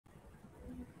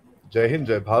Jai Hind,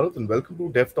 Jai Bharat, and welcome to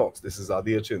Dev Talks. This is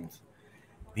Aadi.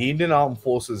 The Indian Armed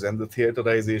Forces and the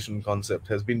theaterization concept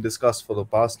has been discussed for the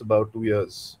past about 2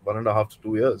 years, 1.5 to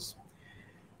 2 years.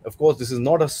 Of course, this is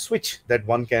not a switch that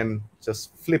one can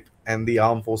just flip and the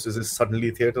armed forces is suddenly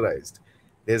theaterized.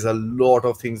 There's a lot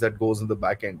of things that goes in the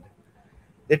back end.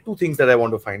 There are two things that I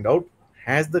want to find out.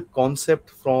 Has the concept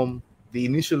from the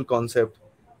initial concept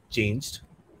changed,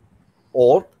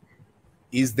 or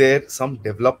is there some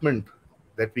development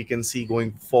that we can see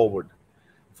going forward?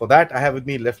 For that, I have with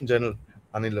me Lieutenant General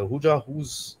Anil Ahuja,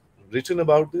 who's written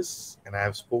about this, and I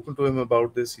have spoken to him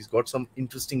about this. He's got some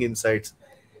interesting insights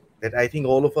that I think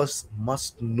all of us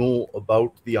must know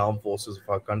about the armed forces of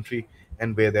our country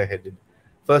and where they're headed.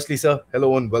 Firstly, sir,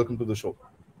 hello and welcome to the show.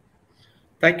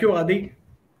 Thank you, Adi.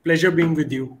 Pleasure being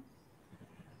with you.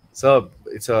 Sir,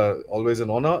 it's always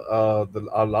an honor.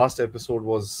 Our last episode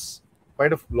was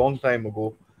quite a long time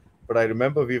ago, but I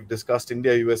remember we've discussed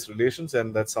India-US relations,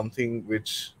 and that's something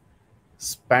which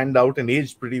spanned out and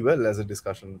aged pretty well as a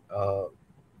discussion.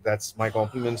 That's my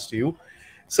compliments to you.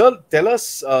 Sir, tell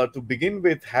us to begin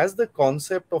with, has the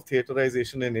concept of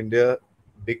theaterization in India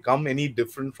become any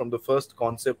different from the first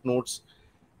concept notes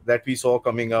that we saw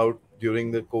coming out during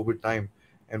the COVID time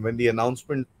and when the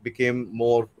announcement became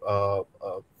more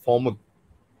formal?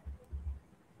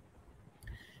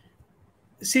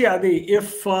 See, Adi,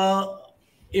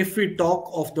 if we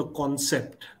talk of the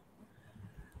concept,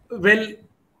 well,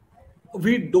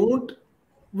 we don't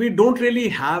really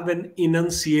have an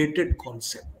enunciated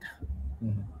concept.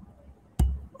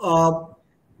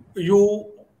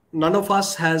 None of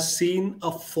us has seen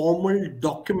a formal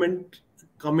document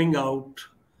coming out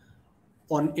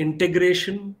on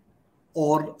integration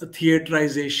or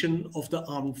theaterization of the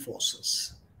armed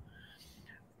forces.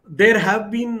 There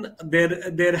have been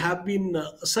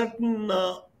certain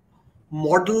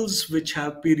models which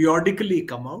have periodically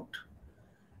come out,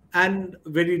 and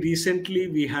very recently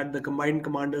we had the Combined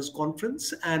Commanders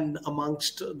Conference, and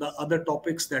amongst the other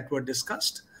topics that were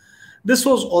discussed, this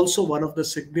was also one of the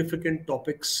significant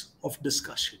topics of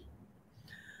discussion.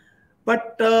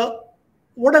 But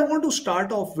what I want to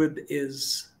start off with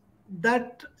is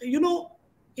that,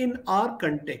 in our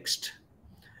context,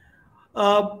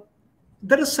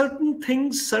 there are certain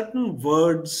things, certain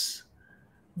words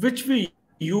which we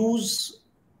use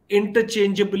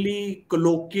interchangeably,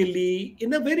 colloquially,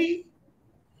 in a very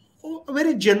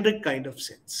generic kind of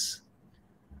sense.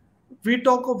 We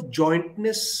talk of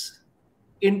jointness,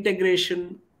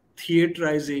 integration,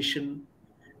 theaterization,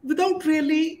 without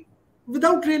really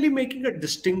making a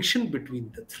distinction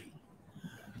between the three.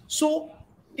 So,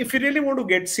 if you really want to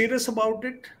get serious about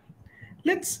it,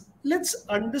 let's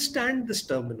understand this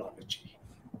terminology.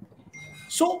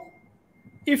 So,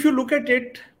 if you look at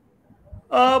it,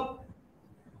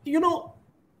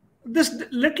 this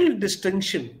little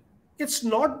distinction, it's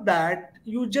not that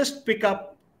you just pick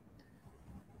up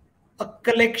a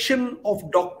collection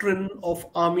of doctrine of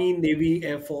Army, Navy,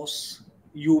 Air Force.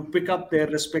 You pick up their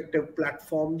respective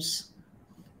platforms,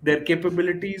 their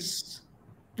capabilities,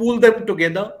 pool them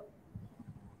together,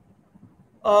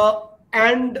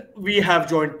 and we have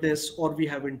jointness or we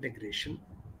have integration.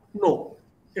 No,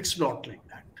 it's not like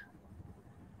that.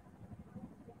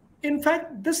 In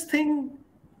fact, this thing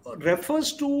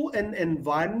refers to an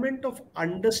environment of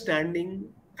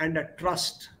understanding and a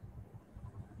trust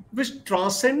which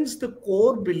transcends the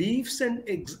core beliefs and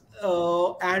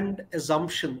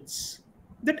assumptions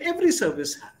that every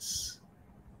service has.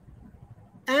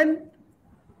 And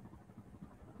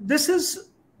this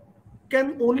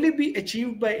can only be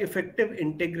achieved by effective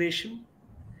integration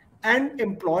and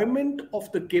employment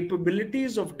of the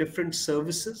capabilities of different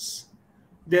services,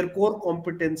 their core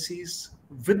competencies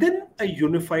within a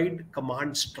unified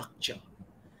command structure.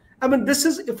 I mean, this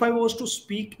is, if I was to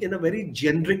speak in a very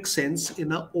generic sense,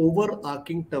 in an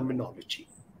overarching terminology.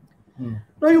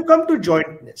 Now you come to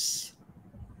jointness.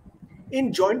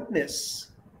 In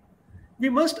jointness, we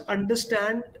must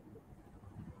understand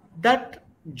that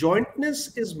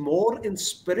jointness is more in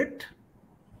spirit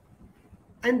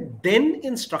and then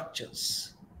in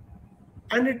structures.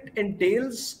 And it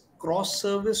entails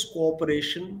cross-service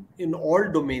cooperation in all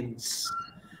domains.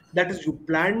 That is, you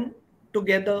plan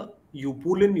together, you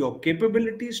pool in your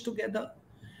capabilities together,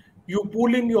 you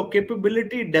pool in your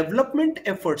capability development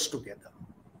efforts together.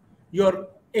 Your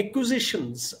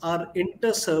acquisitions are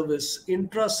inter-service,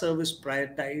 intra-service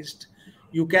prioritized.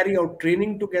 You carry out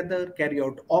training together, carry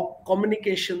out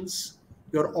communications,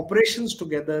 your operations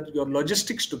together, your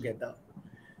logistics together.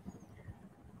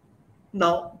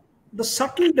 Now, the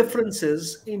subtle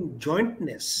differences in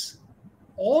jointness,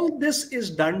 all this is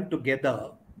done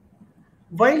together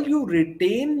while you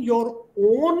retain your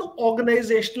own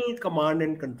organizational command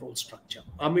and control structure.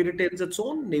 Army retains its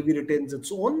own, Navy retains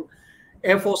its own,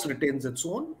 Air Force retains its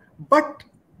own. But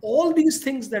all these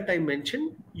things that I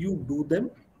mentioned, you do them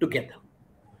together.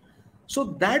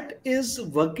 So that is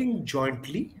working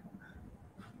jointly.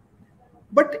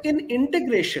 But in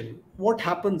integration, what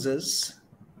happens is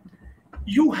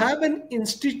you have an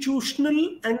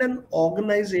institutional and an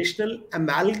organizational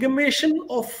amalgamation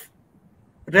of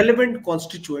relevant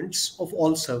constituents of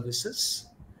all services.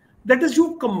 That is,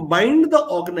 you combined the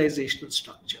organizational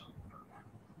structure.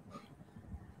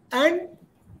 And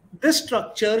this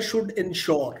structure should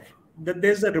ensure that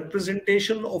there's a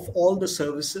representation of all the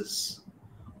services,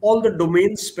 all the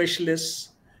domain specialists,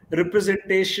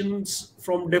 representations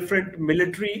from different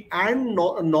military and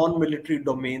non military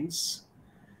domains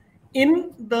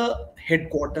in the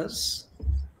headquarters,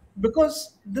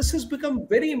 because this has become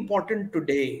very important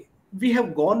today. We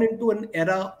have gone into an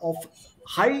era of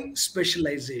high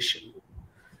specialization,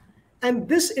 and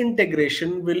this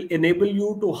integration will enable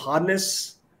you to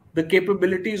harness the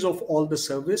capabilities of all the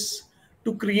service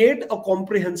to create a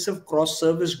comprehensive cross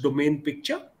service domain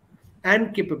picture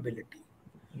and capability.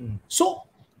 So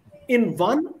in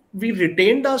one, we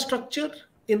retained our structure.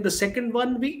 In the second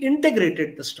one, we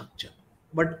integrated the structure.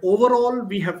 But overall,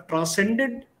 we have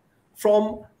transcended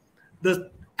from the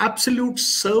absolute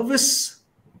service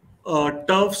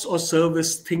turfs or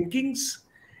service thinkings,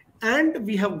 and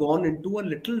we have gone into a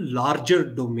little larger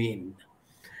domain,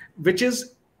 which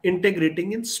is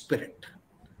integrating in spirit.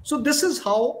 So, this is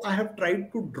how I have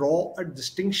tried to draw a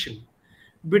distinction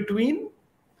between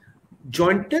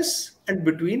jointness and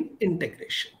between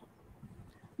integration.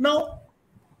 Now,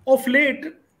 of late,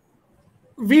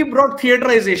 we brought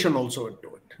theaterization also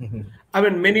into it. I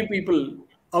mean, many people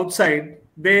outside,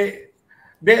 they've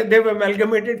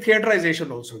amalgamated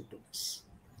theaterization also into this.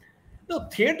 Now,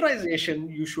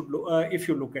 theaterization, you should look, if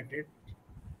you look at it,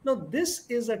 now this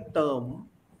is a term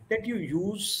that you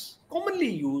use, commonly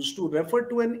used to refer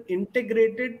to an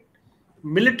integrated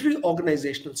military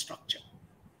organizational structure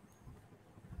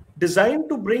designed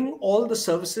to bring all the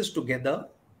services together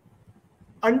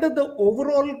under the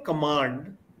overall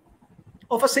command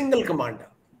of a single commander.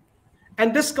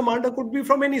 And this commander could be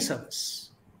from any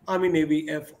service, Army, Navy,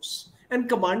 Air Force, and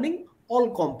commanding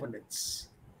all components.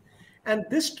 And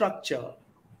this structure,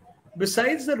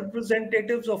 besides the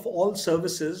representatives of all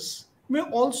services, may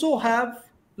also have,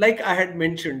 like I had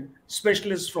mentioned,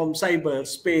 specialists from cyber,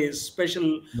 space,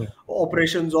 special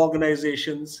operations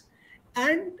organizations.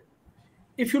 And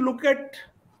if you look at,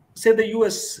 say, the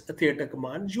US theater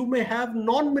command, you may have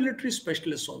non-military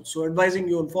specialists also advising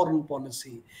you on foreign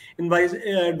policy,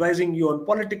 advising you on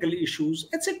political issues,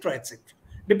 etc.,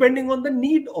 depending on the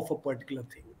need of a particular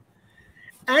thing.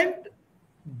 And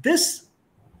this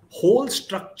whole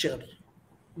structure,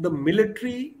 the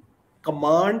military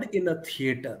command in a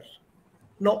theater,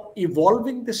 now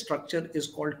evolving the structure is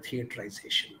called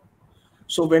theaterization.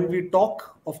 So when we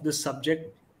talk of this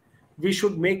subject, we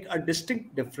should make a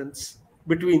distinct difference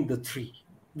between the three,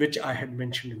 which I had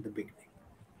mentioned in the beginning.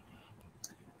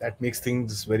 That makes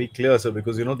things very clear, sir,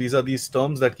 because these are these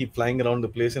terms that keep flying around the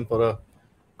place, and for a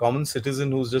common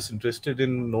citizen who's just interested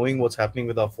in knowing what's happening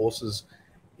with our forces,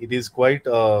 it is quite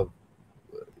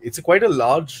it's quite a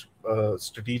large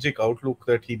strategic outlook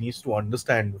that he needs to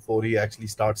understand before he actually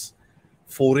starts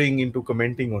foraying into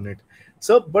commenting on it.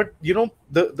 So, but the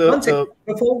One second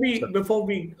Sir. before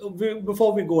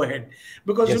we go ahead,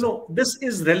 because Yes, sir. this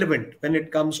is relevant when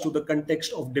it comes to the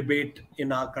context of debate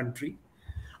in our country.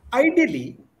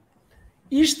 Ideally,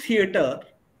 each theater,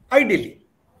 ideally,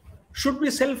 should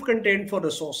be self-contained for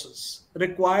resources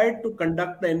required to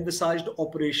conduct the envisaged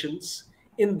operations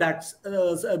in that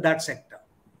sector.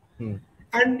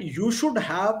 And you should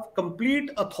have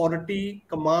complete authority,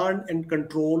 command, and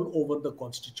control over the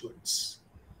constituents.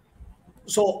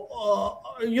 So,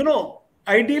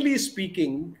 ideally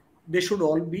speaking, they should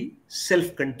all be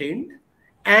self-contained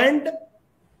and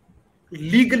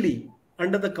legally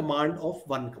under the command of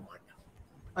one commander.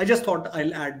 I just thought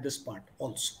I'll add this part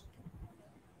also.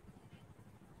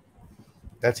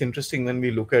 That's interesting when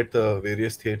we look at the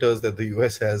various theaters that the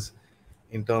US has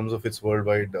in terms of its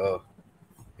worldwide,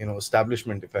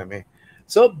 establishment, if I may.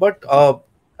 So, but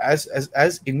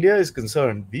as India is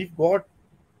concerned, we've got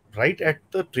right at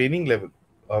the training level.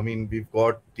 I mean, we've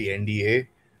got the NDA.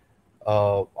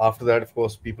 After that, of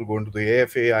course, people go into the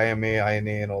AFA, IMA,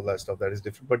 INA, and all that stuff. That is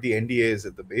different. But the NDA is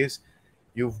at the base.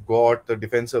 You've got the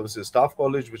Defense Services Staff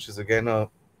College, which is again a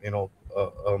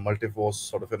multi-force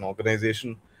sort of an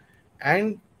organization,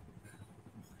 and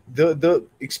the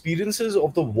experiences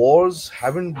of the wars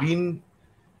haven't been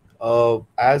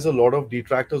as a lot of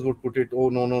detractors would put it, oh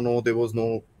no, no, no, there was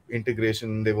no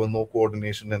integration, there was no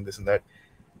coordination, and this and that.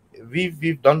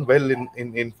 We've done well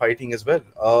in fighting as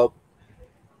well.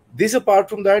 This apart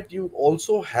from that, you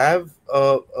also have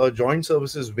a joint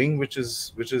services wing, which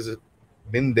is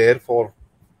been there for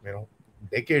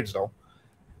decades now.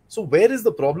 So where is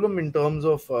the problem in terms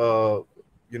of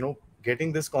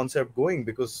getting this concept going?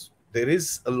 Because there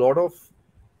is a lot of,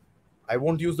 I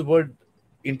won't use the word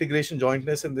integration,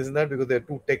 jointness, and this and that because they're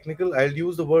too technical. I'll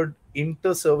use the word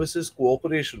inter-services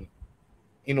cooperation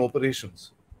in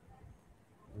operations.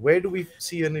 Where do we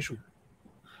see an issue?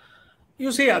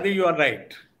 You see, Adi, you are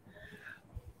right.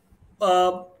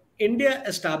 Uh, India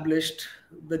established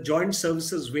the Joint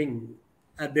Services Wing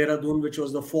at Dehradun, which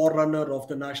was the forerunner of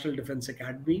the National Defence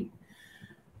Academy,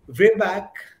 way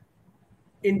back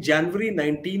in January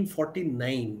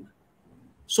 1949,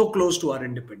 so close to our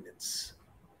independence.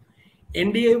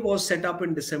 NDA was set up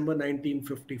in December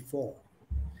 1954,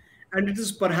 and it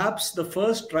is perhaps the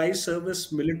first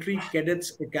tri-service military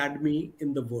cadets academy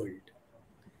in the world.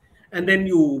 And then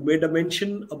you made a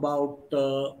mention about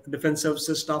Defense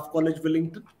Services Staff College,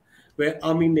 Wellington, where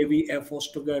Army, Navy, Air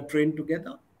Force together, trained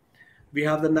together. We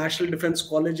have the National Defense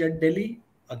College at Delhi,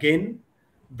 again,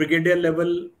 brigadier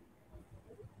level,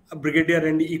 a brigadier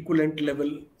and equivalent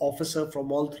level officer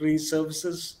from all three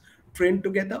services trained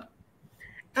together.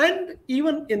 And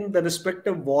even in the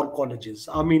respective war colleges,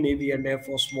 Army, Navy, and Air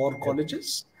Force war Yep.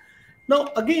 colleges. Now,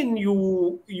 again,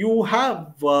 you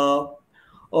have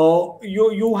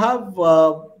you have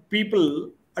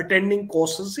people attending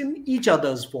courses in each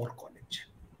other's war college.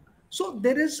 So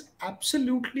there is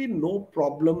absolutely no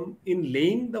problem in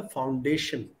laying the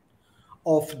foundation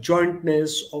of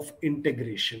jointness, of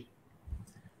integration.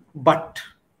 But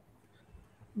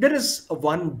there is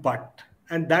one but,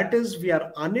 and that is we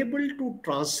are unable to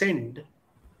transcend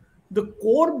the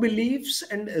core beliefs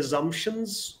and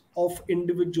assumptions of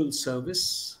individual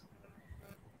service,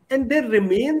 and there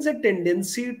remains a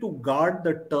tendency to guard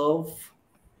the turf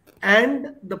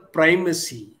and the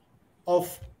primacy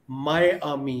of my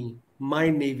army, my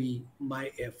navy, my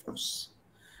air force.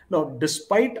 Now,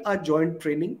 despite our joint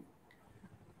training,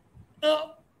 uh,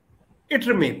 it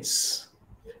remains.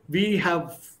 We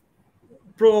have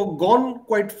gone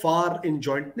quite far in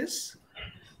jointness,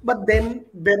 but then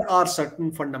there are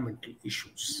certain fundamental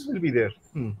issues. Will be there,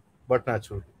 but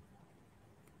natural.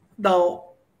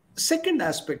 Now, second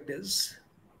aspect is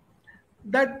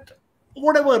that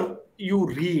whatever you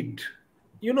read,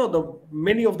 the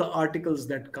many of the articles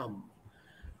that come,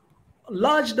 a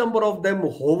large number of them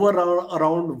hover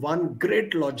around one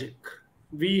great logic.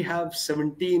 We have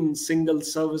 17 single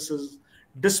services,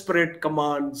 disparate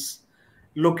commands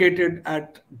located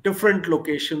at different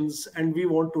locations, and we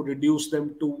want to reduce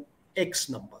them to X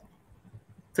number,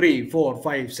 3, 4,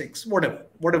 5, 6,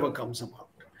 whatever comes about.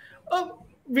 Uh,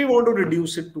 we want to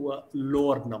reduce it to a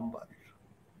lower number.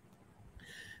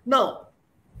 Now,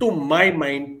 to my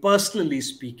mind, personally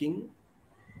speaking,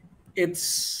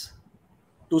 it's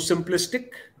too simplistic,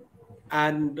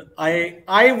 and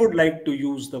I would like to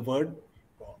use the word.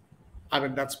 I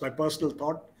mean, that's my personal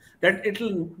thought, that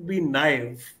it'll be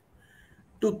naive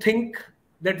to think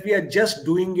that we are just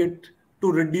doing it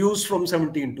to reduce from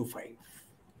 17 to 5.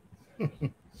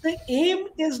 The aim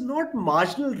is not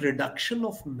marginal reduction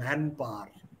of manpower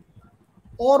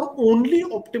or only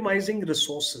optimizing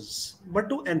resources, but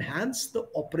to enhance the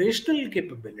operational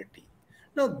capability.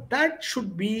 Now, that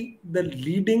should be the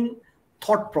leading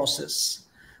thought process,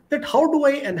 that how do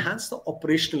I enhance the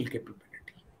operational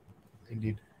capability?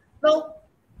 Indeed. Now,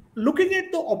 looking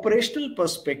at the operational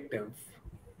perspective,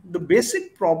 the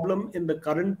basic problem in the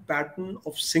current pattern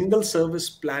of single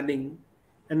service planning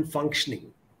and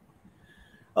functioning,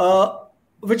 uh,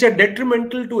 which are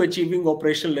detrimental to achieving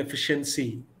operational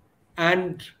efficiency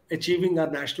and achieving our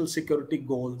national security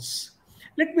goals.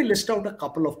 Let me list out a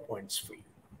couple of points for you.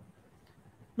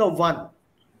 Now, one,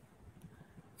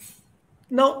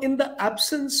 now in the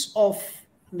absence of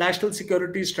national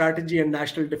security strategy and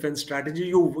national defense strategy,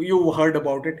 you heard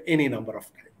about it any number of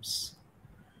times.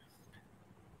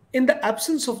 In the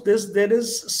absence of this, there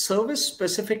is service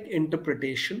specific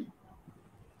interpretation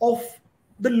of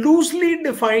the loosely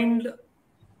defined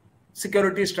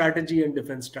security strategy and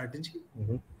defense strategy.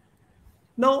 Mm-hmm.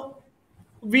 Now,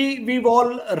 we've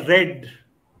all read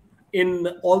in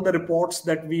all the reports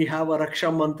that we have a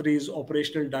Raksha Mantri's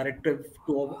operational directive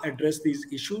to address these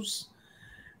issues.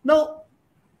 Now,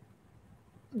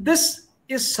 this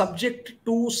is subject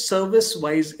to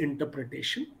service-wise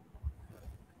interpretation,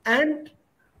 and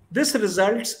this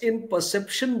results in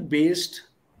perception-based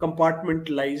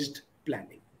compartmentalized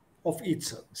planning of each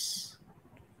service.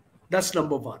 That's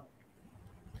number one.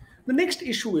 The next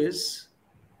issue is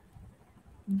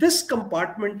this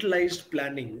compartmentalized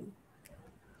planning.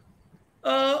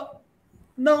 Uh,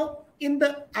 Now, in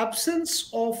the absence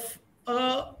of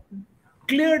a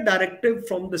clear directive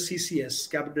from the CCS,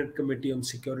 Cabinet Committee on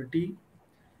Security,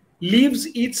 leaves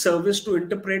each service to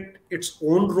interpret its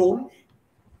own role,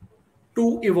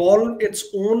 to evolve its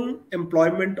own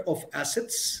employment of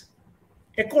assets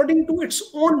according to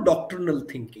its own doctrinal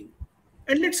thinking.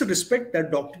 And let's respect that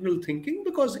doctrinal thinking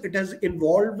because it has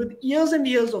evolved with years and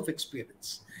years of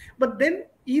experience. But then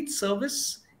each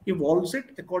service evolves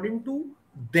it according to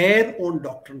their own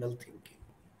doctrinal thinking.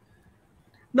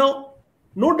 Now,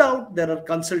 no doubt there are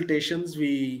consultations,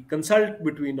 we consult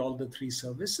between all the three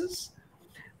services,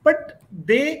 but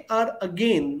they are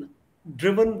again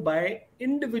driven by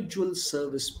individual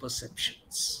service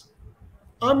perceptions.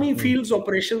 Army Mm. feels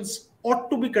operations ought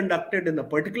to be conducted in a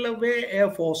particular way,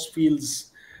 Air Force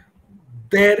feels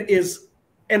there is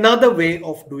another way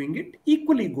of doing it,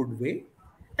 equally good way.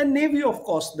 And Navy, of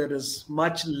course, there is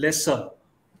much lesser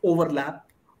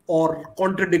overlap or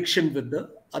contradiction with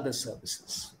the other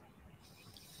services.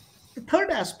 The third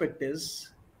aspect is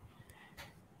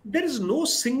there is no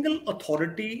single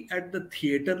authority at the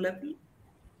theater level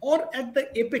or at the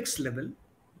apex level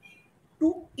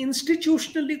to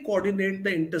institutionally coordinate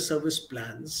the inter-service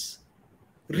plans,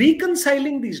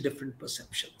 reconciling these different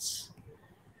perceptions,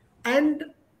 and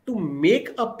to make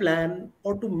a plan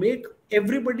or to make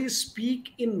everybody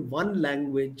speak in one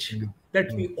language that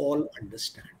Mm. we all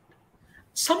understand.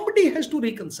 Somebody has to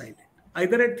reconcile it,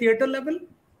 either at theater level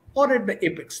or at the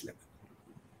apex level.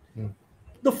 Mm.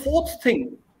 The fourth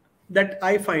thing that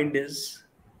I find is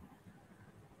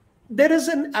there is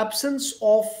an absence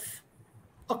of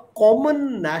a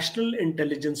common national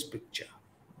intelligence picture,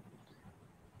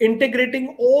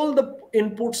 integrating all the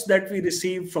inputs that we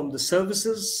receive from the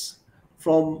services,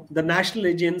 from the national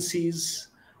agencies,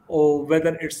 or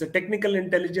whether it's the technical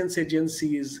intelligence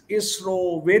agencies,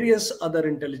 ISRO, various other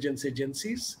intelligence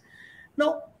agencies.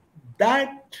 Now,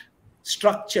 that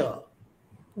structure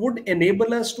would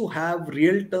enable us to have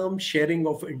real term sharing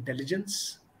of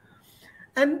intelligence.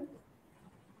 And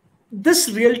this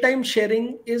real time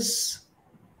sharing is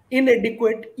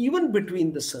inadequate even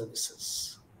between the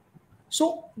services.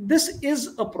 So, this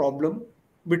is a problem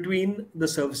between the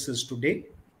services today.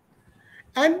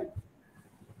 And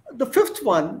the fifth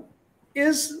one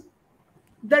is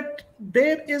that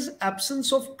there is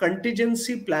absence of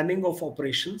contingency planning of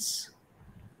operations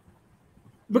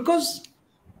because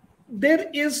there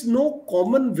is no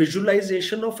common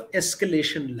visualization of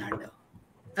escalation ladder.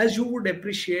 As you would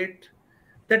appreciate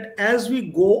that as we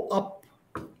go up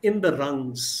in the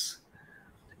rungs,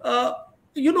 uh,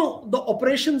 the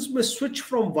operations may switch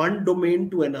from one domain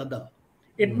to another.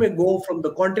 It Mm. may go from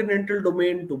the continental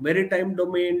domain to maritime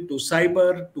domain to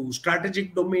cyber to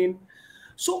strategic domain.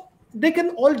 So they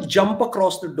can all jump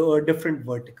across the different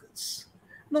verticals.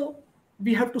 Now,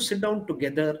 we have to sit down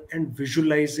together and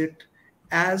visualize it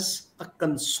as a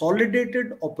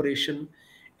consolidated operation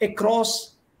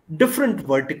across different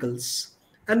verticals,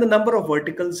 and the number of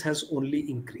verticals has only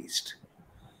increased.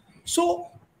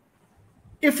 So,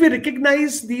 if we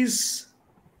recognize these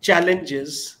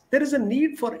challenges, there is a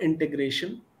need for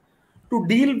integration to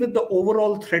deal with the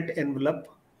overall threat envelope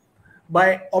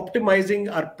by optimizing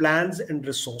our plans and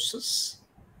resources.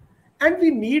 And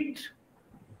we need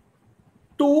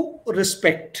to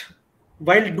respect,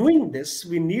 while doing this,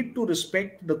 we need to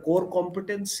respect the core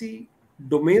competency,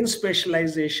 domain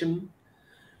specialization,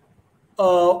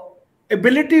 uh,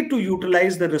 ability to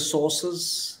utilize the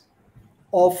resources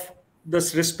of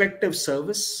this respective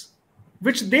service,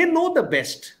 which they know the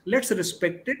best. Let's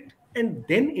respect it and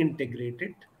then integrate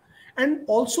it. And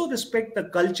also respect the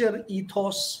culture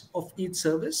ethos of each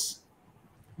service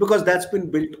because that's been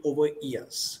built over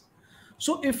years.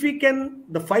 So, if we can,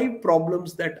 the five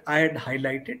problems that I had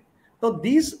highlighted, now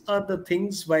these are the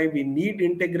things why we need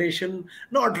integration,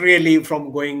 not really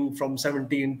from going from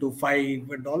 17 to 5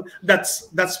 and all.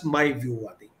 That's my view,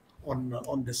 Adi,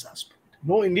 on this aspect.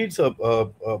 No, indeed, sir.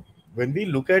 When we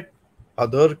look at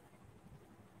other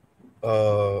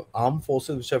armed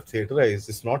forces which have theaterized,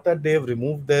 it's not that they have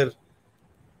removed their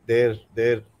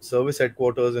service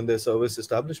headquarters and their service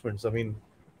establishments. I mean,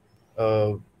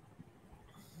 uh,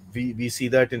 we see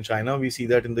that in China, we see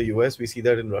that in the US, we see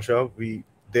that in Russia.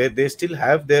 They still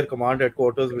have their command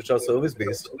headquarters which are service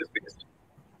based,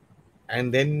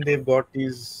 and then they've got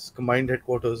these combined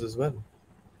headquarters as well.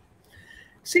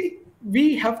 See,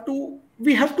 we have to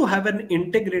have an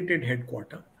integrated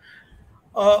headquarter.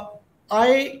 Uh,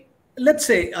 I Let's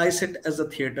say I sit as a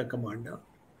theater commander.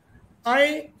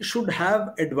 I should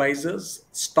have advisors,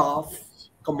 staff,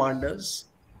 commanders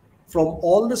from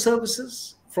all the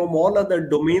services, from all other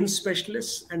domain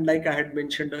specialists, and like I had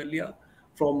mentioned earlier,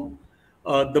 from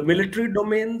the military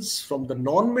domains, from the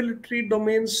non-military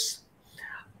domains.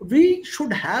 We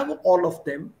should have all of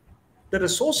them. The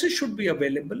resources should be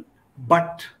available,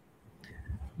 but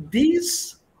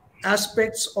these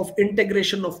aspects of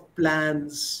integration of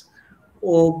plans,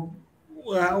 or,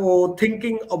 or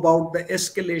thinking about the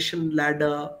escalation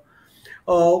ladder,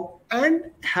 uh,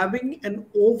 and having an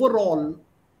overall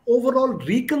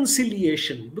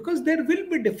reconciliation, because there will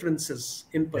be differences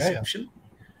in Yeah, yeah. perception,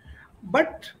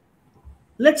 but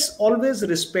let's always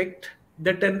respect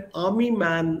that an army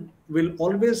man will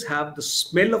always have the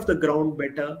smell of the ground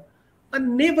better. A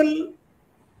naval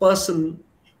person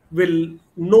will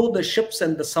know the ships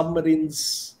and the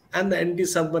submarines and the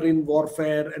anti-submarine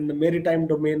warfare and the maritime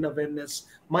domain awareness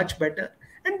much better.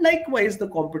 And likewise, the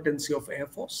competency of Air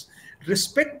Force.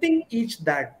 Respecting each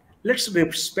that, let's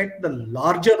respect the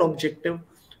larger objective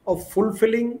of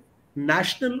fulfilling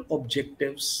national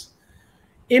objectives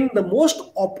in the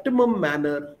most optimum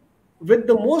manner, with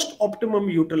the most optimum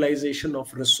utilization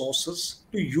of resources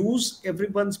to use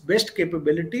everyone's best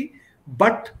capability,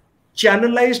 but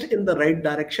channelized in the right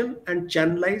direction and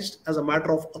channelized as a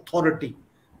matter of authority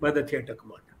by the theater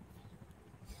commander.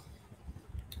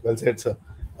 Well said, sir.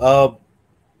 Uh,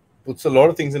 Puts a lot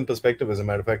of things in perspective, as a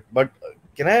matter of fact. But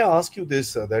can I ask you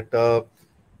this, that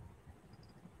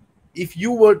if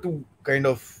you were to kind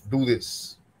of do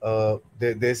this,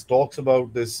 there's talks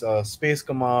about this space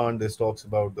command, there's talks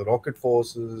about the rocket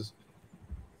forces.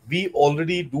 We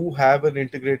already do have an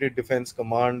integrated defense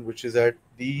command, which is at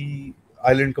the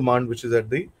island command, which is at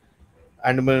the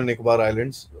Andaman and Nicobar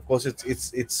Islands. Of course,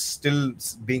 it's still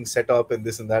being set up and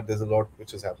this and that. There's a lot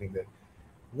which is happening there.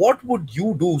 What would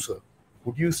you do, sir?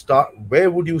 Would you start?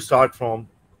 Where would you start from?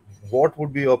 What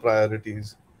would be your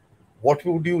priorities? What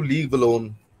would you leave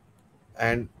alone?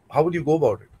 And how would you go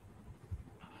about it?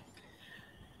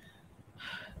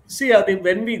 See, Adi,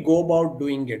 when we go about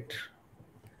doing it,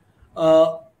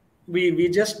 uh, we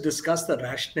just discuss the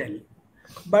rationale,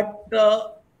 but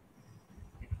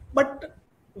but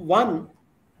one,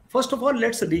 first of all,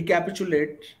 let's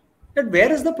recapitulate that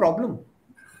where is the problem.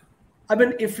 I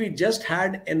mean, if we just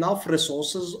had enough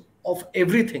resources of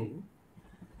everything,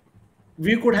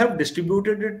 we could have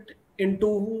distributed it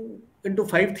into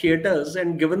five theaters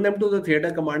and given them to the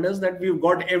theater commanders that we've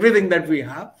got everything that we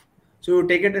have, so you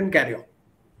take it and carry on.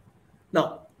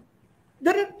 Now,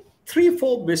 there are three,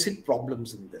 four basic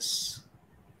problems in this.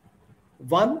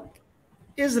 One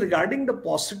is regarding the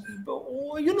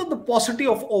the paucity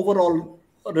of overall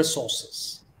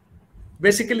resources.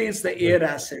 Basically, it's the air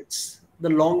assets, the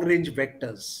long range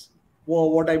vectors.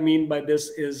 Well, what I mean by this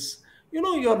is,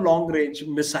 your long range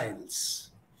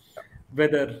missiles,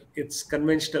 whether it's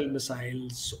conventional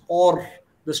missiles or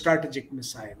the strategic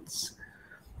missiles.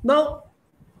 Now,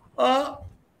 uh,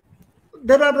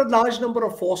 there are a large number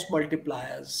of force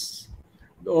multipliers.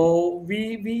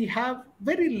 We have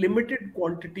very limited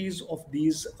quantities of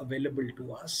these available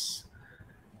to us.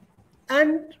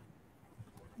 And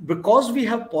because we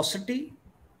have paucity,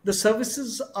 the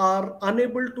services are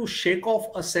unable to shake off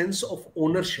a sense of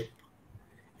ownership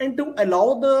and to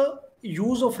allow the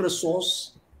use of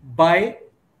resource by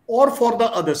or for the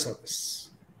other service.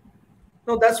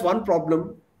 Now, that's one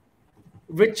problem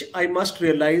which I must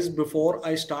realize before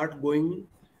I start doing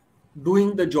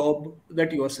the job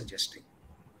that you are suggesting.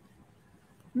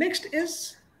 Next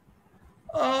is,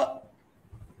 uh,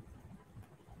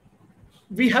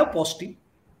 we have paucity.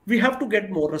 We have to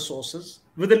get more resources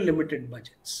within limited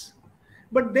budgets.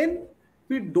 But then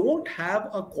we don't have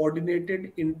a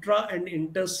coordinated intra and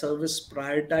inter service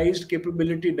prioritized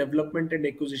capability development and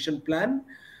acquisition plan.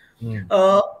 Hmm.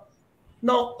 Uh,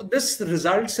 Now, this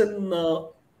results in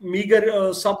meager,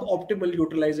 suboptimal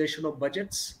utilization of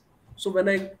budgets. So when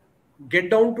I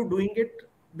get down to doing it,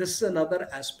 this is another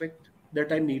aspect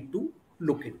that I need to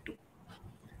look into.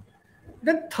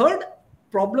 The third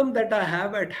problem that I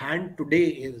have at hand today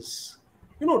is,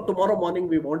 tomorrow morning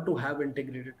we want to have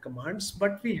integrated commands,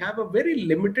 but we have a very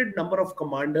limited number of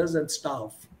commanders and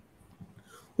staff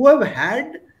who have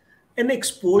had an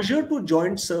exposure to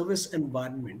joint service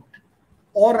environment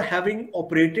or having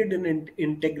operated in an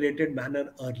integrated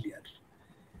manner earlier.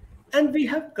 And we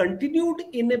have continued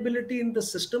inability in the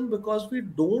system because we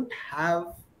don't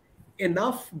have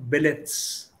enough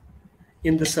billets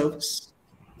in the service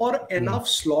or Hmm. enough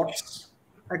slots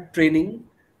at training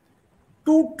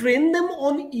to train them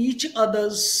on each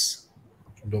other's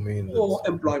Domains and stuff.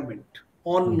 employment,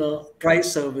 Hmm. on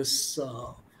tri-service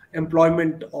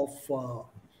employment of,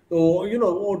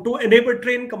 or to enable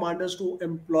train commanders to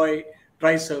employ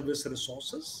tri-service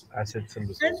resources. Assets and And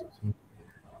resources.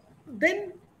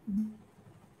 then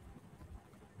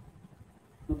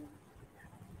we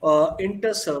on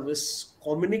inter-service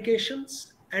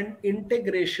communications and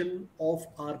integration of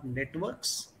our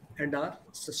networks and our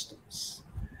systems.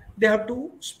 They have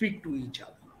to speak to each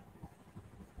other.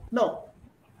 Now,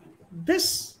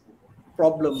 this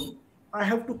problem I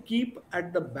have to keep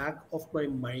at the back of my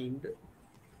mind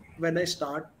when I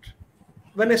start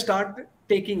when I start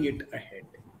taking it ahead.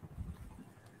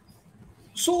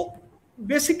 So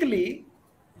basically,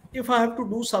 if I have to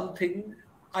do something,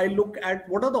 I look at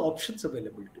what are the options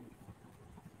available to me.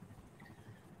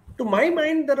 To my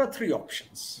mind, there are three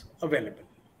options available.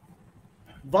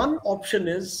 One option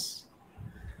is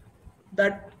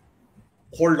that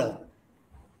hold on,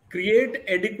 create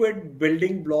adequate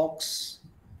building blocks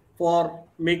for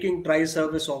making tri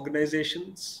service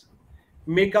organizations,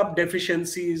 make up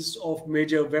deficiencies of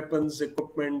major weapons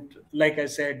equipment, like I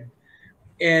said,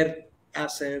 air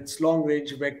assets, long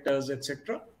range vectors,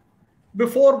 etc.,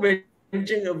 before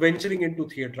venturing into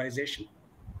theatrization.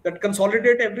 That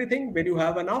consolidate everything. When you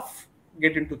have enough,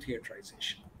 get into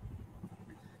theatrization.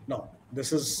 Now,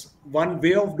 this is one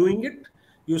way of doing it.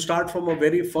 You start from a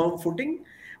very firm footing,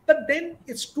 but then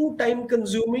it's too time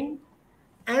consuming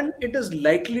and it is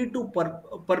likely to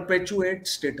perpetuate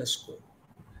status quo.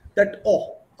 That,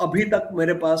 oh, अभी तक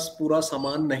मेरे पास पूरा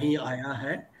सामान नहीं आया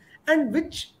है, and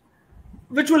which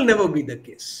will never be the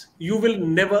case. You will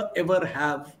never ever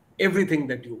have everything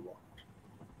that you want.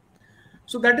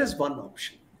 So that is one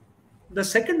option. The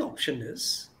second option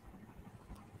is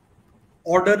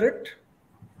order it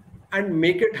and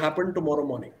make it happen tomorrow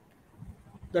morning.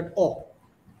 That, oh,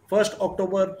 1st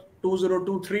October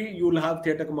 2023, you'll have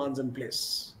theater commands in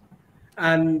place.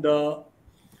 And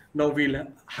now we'll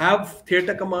have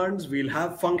theater commands, we'll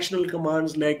have functional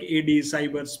commands like AD,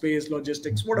 cyber, space,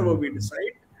 logistics, whatever we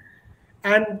decide.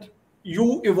 And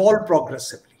you evolve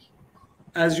progressively.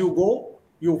 As you go,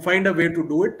 you find a way to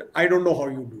do it. I don't know how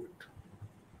you do it.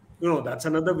 That's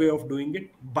another way of doing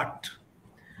it, but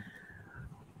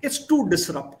it's too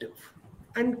disruptive.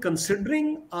 And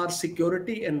considering our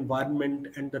security environment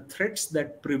and the threats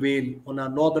that prevail on our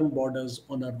northern borders,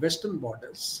 on our western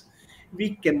borders,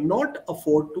 we cannot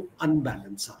afford to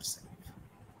unbalance ourselves.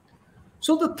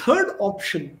 So the third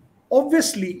option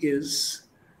obviously is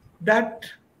that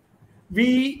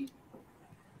we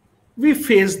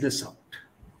phase this out.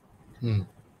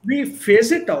 We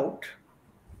phase it out.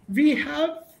 We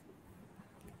have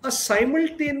a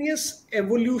simultaneous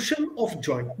evolution of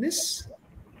jointness.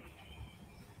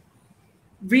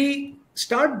 We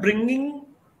start bringing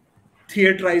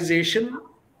theaterization,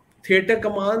 theater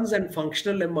commands and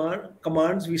functional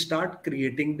commands, we start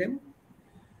creating them,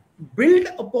 build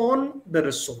upon the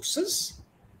resources,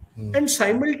 and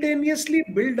simultaneously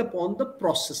build upon the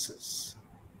processes.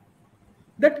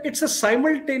 That it's a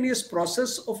simultaneous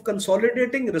process of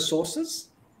consolidating resources,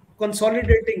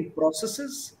 consolidating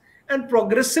processes, and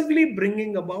progressively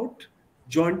bringing about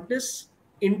jointness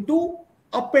into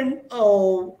up and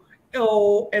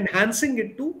enhancing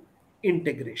it to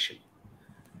integration.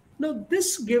 Now,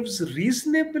 this gives a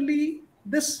reasonable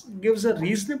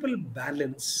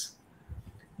balance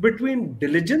between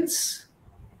diligence,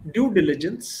 due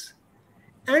diligence,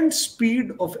 and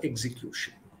speed of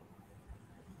execution.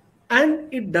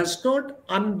 And it does not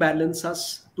unbalance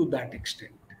us to that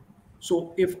extent.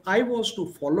 So if I was to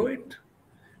follow it,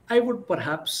 I would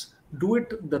perhaps do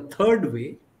it the third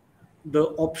way, the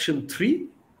option 3,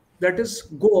 that is,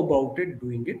 go about it,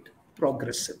 doing it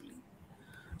progressively.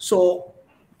 So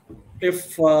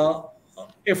if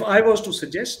I was to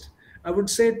suggest, I would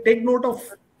say take note of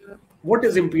what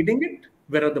is impeding it,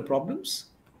 where are the problems,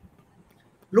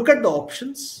 look at the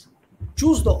options,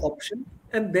 choose the option,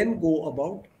 and then go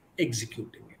about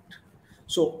executing it.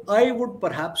 So I would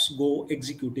perhaps go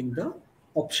executing the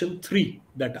option 3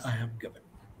 that I have given.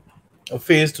 A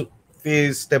phase,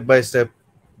 step by step,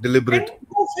 deliberate. And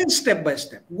go phase step by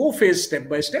step. Go phase step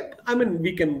by step. I mean,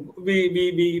 we can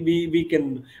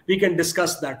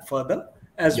discuss that further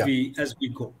as Yeah. we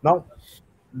go. Now,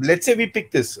 let's say we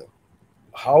pick this.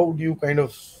 How do you kind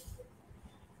of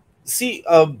see?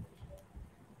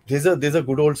 There's a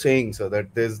good old saying, sir,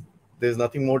 that there's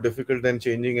nothing more difficult than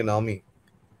changing an army.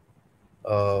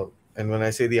 And when I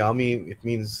say the army, it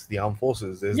means the armed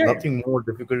forces. There's Yeah. nothing more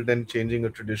difficult than changing a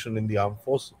tradition in the armed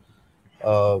force.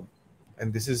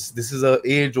 And this is a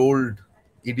age-old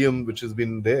idiom which has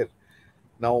been there.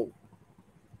 Now,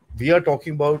 we are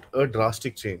talking about a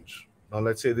drastic change. Now,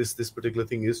 let's say this particular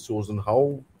thing is chosen.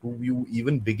 How do you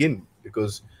even begin?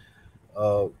 Because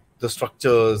the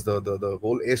structures, the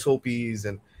whole SOPs,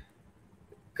 and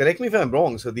correct me if I'm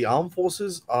wrong, so the armed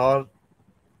forces are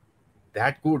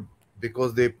that good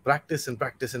because they practice and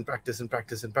practice and practice and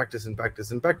practice and practice and practice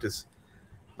and practice.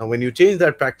 Now, when you change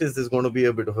that practice, there's going to be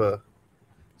a bit of a.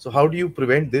 So, how do you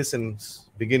prevent this and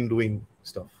begin doing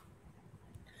stuff?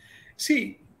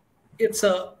 See, it's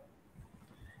a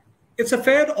it's a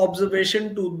fair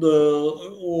observation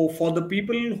to for the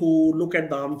people who look at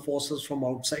the armed forces from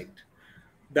outside,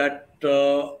 that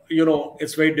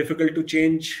it's very difficult to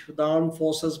change the armed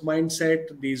forces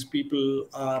mindset. These people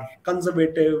are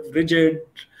conservative, rigid,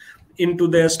 into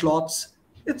their slots.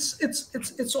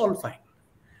 It's all fine,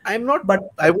 I'm not. but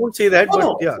I won't say that, no, but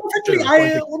no, yeah, perfectly. still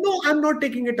continue. No, I'm not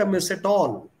taking it amiss at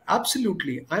all.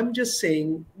 Absolutely, I'm just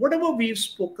saying whatever we've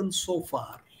spoken so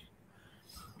far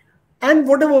and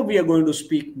whatever we are going to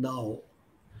speak now,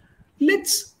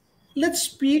 let's let's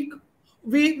speak.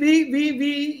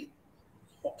 We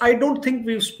I don't think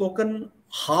we've spoken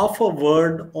half a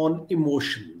word on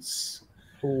emotions.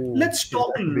 Oh, Let's yeah,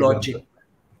 talk that's a big logic. number.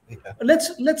 Yeah.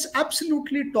 Let's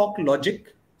absolutely talk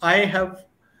logic. I have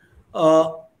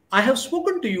uh, I have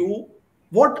spoken to you.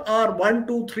 What are one,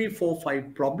 two, three, four,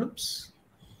 five problems?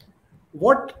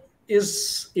 What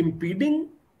is impeding?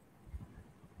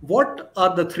 What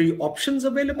are the three options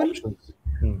available? Options.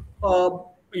 Hmm. Uh,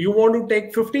 you want to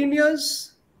take 15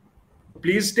 years?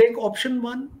 Please take option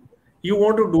one. You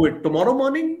want to do it tomorrow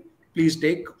morning? Please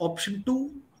take option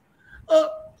two. Uh,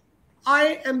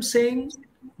 I am saying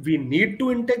we need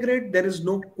to integrate. There is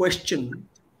no question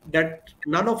that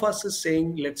none of us is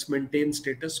saying let's maintain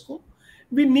status quo.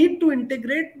 We need to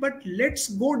integrate, but let's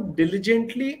go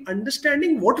diligently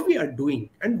understanding what we are doing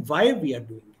and why we are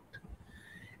doing it.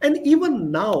 And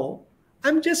even now,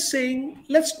 I'm just saying,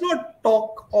 let's not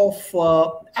talk of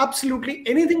absolutely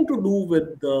anything to do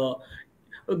with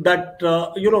that.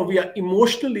 We are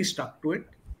emotionally stuck to it.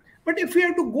 But if we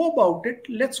have to go about it,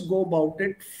 let's go about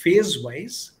it phase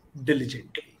wise,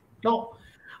 diligently. Now,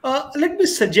 let me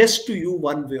suggest to you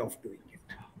one way of doing it.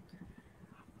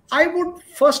 I would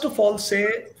first of all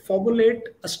say formulate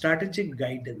a strategic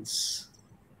guidance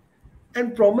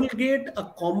and promulgate a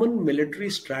common military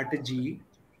strategy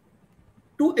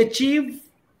to achieve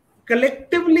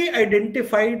collectively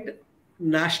identified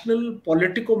national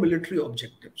politico military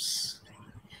objectives.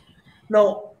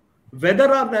 Now, whether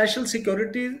our national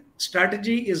security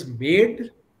strategy is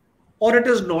made or it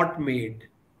is not made,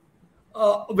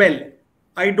 well,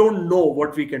 I don't know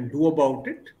what we can do about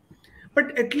it,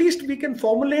 but at least we can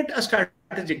formulate a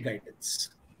strategic guidance.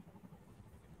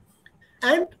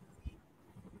 And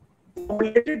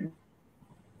formulated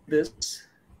this,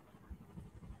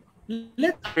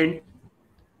 let's identify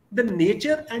the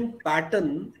nature and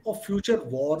pattern of future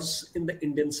wars in the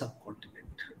Indian subcontinent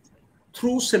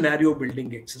through scenario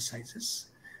building exercises.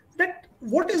 That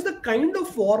what is the kind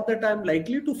of war that I'm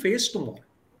likely to face tomorrow?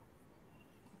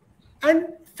 And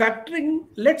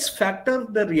let's factor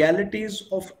the realities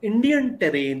of Indian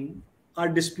terrain, our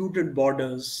disputed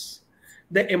borders,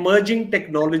 the emerging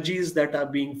technologies that are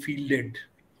being fielded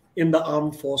in the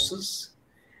armed forces,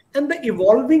 and the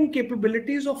evolving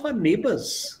capabilities of our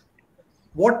neighbors,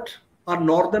 what our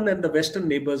northern and the western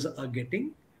neighbors are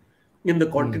getting in the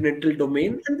Hmm. continental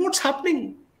domain, and what's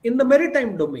happening in the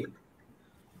maritime domain.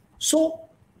 So,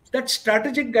 that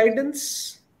strategic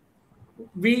guidance,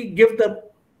 we give the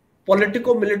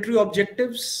political military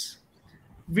objectives.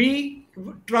 We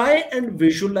try and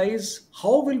visualize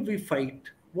how will we fight,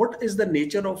 what is the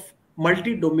nature of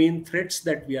multi-domain threats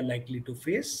that we are likely to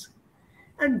face,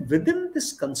 and within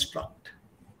this construct,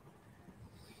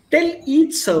 tell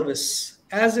each service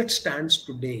as it stands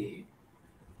today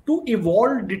to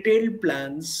evolve detailed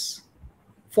plans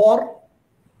for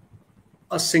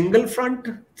a single front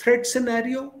threat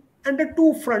scenario and a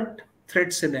two front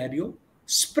threat scenario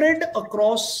spread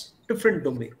across different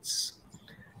domains.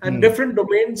 And Hmm. different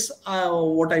domains,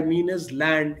 what I mean is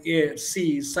land, air,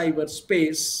 sea, cyber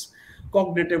space,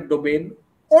 cognitive domain,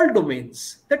 all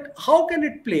domains. That how can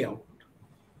it play out?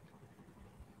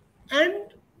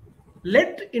 And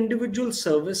let individual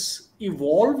service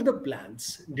evolve the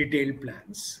plans, detailed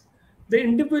plans. The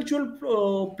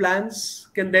individual plans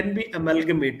can then be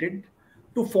amalgamated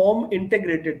to form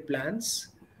integrated plans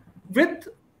with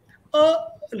a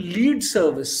lead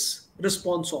service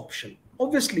response option.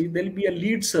 Obviously, there'll be a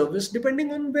lead service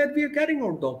depending on where we are carrying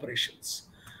out the operations.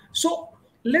 So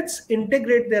let's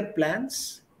integrate their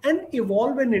plans and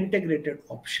evolve an integrated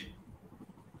option.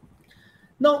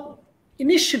 Now,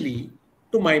 initially,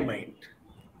 to my mind,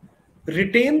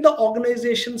 retain the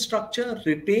organization structure,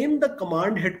 retain the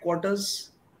command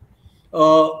headquarters,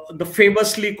 the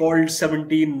famously called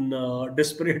 17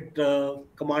 disparate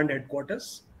command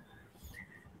headquarters,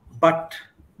 but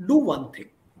do one thing.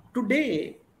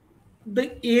 today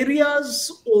the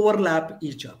areas overlap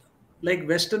each other. Like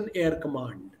Western Air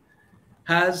Command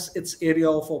has its area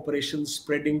of operations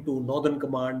spreading to Northern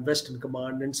Command, Western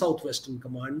Command, and Southwestern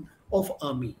Command of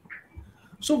Army.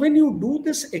 So when you do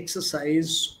this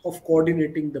exercise of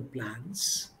coordinating the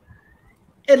plans,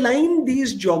 align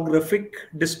these geographic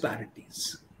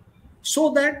disparities so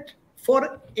that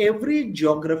for every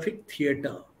geographic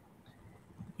theater,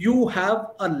 you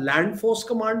have a land force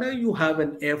commander, you have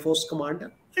an air force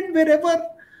commander, and wherever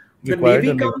the Required a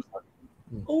navy naval. comes,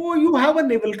 oh, you have a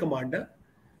naval commander.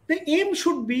 The aim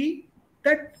should be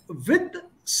that with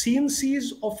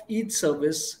CNCs of each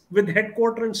service, with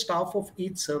headquarter and staff of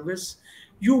each service,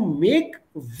 you make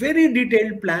very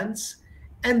detailed plans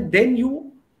and then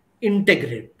you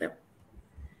integrate them.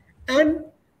 And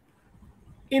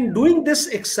in doing this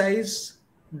exercise,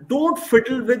 don't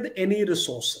fiddle with any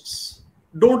resources.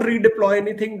 Don't redeploy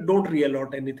anything, don't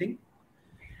reallot anything.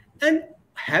 And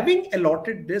having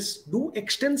allotted this, do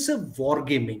extensive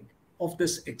wargaming of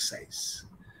this exercise.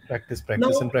 Practice, Now,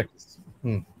 practice, and practice.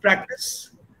 practice,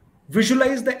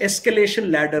 visualize the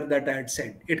escalation ladder that I had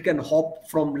said. It can hop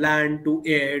from land to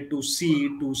air to sea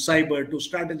to cyber to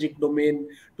strategic domain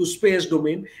to space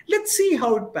domain. Let's see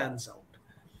how it pans out.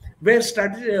 Where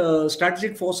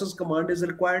strategic forces command is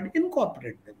required,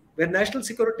 incorporate them. Where National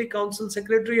Security Council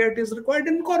secretariat is required,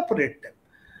 incorporate them.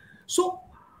 So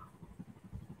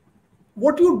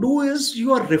what you do is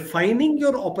you are refining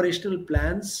your operational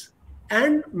plans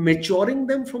and maturing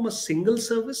them from a single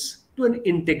service to an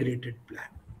integrated plan.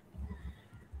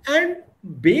 And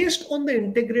based on the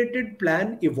integrated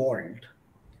plan evolved,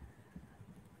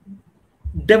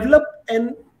 develop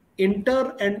an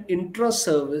inter and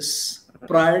intra-service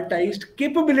prioritized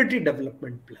capability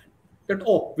development plan. That,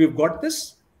 oh, we've got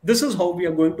this. This is how we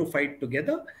are going to fight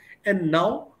together. And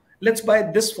now let's buy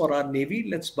this for our Navy.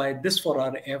 Let's buy this for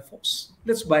our Air Force.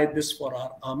 Let's buy this for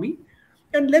our Army.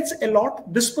 And let's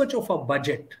allot this much of a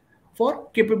budget for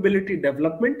capability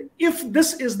development if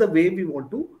this is the way we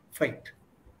want to fight.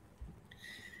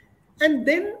 And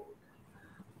then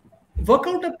work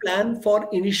out a plan for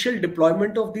initial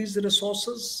deployment of these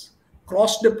resources,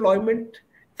 cross deployment,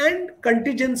 and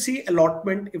contingency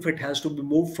allotment if it has to be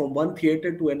moved from one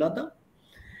theater to another.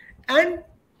 And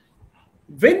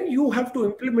when you have to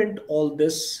implement all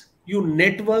this, you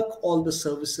network all the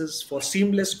services for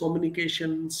seamless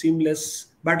communication, seamless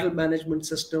battle management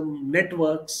system,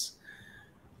 networks.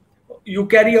 You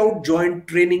carry out joint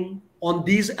training on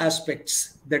these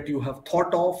aspects that you have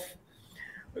thought of.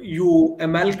 You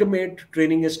amalgamate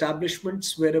training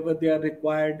establishments wherever they are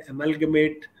required,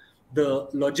 amalgamate the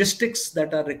logistics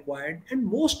that are required. And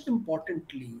most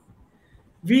importantly,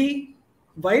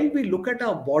 while we look at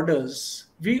our borders,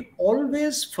 we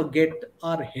always forget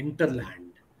our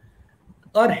hinterland.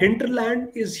 Our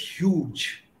hinterland is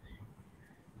huge.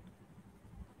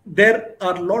 There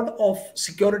are a lot of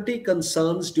security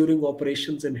concerns during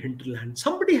operations in hinterland.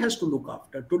 Somebody has to look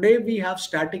after. Today, we have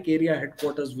static area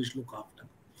headquarters which look after.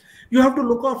 You have to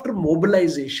look after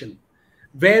mobilization,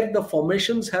 where the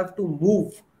formations have to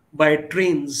move by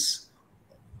trains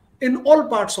in all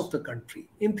parts of the country.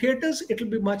 In theaters, it will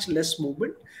be much less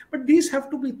movement, but these have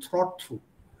to be thought through.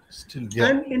 Still, yeah.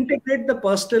 And integrate the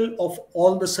personnel of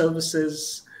all the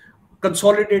services,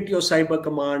 consolidate your cyber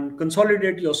command,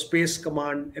 consolidate your space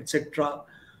command, etc.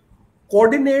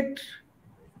 Coordinate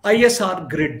ISR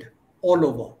grid all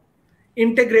over.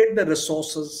 Integrate the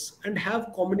resources and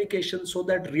have communication so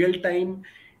that real-time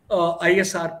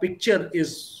ISR picture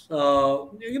is,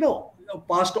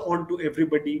 passed on to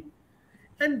everybody.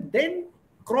 And then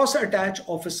cross-attach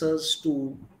officers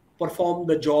to perform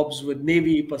the jobs with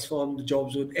Navy, perform the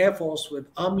jobs with Air Force, with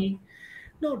Army.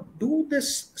 Now, do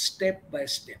this step by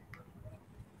step.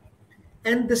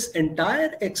 And this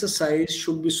entire exercise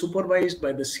should be supervised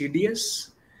by the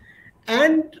CDS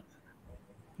and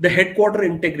the headquarter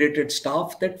integrated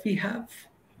staff that we have.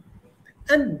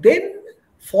 And then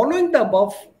following the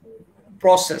above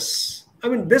process,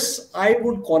 this, I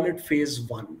would call it phase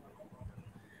one.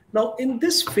 Now, in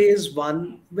this phase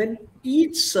one, when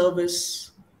each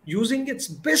service, using its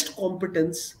best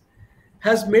competence,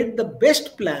 has made the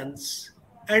best plans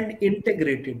and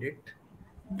integrated it,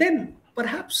 then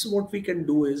perhaps what we can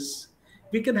do is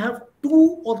we can have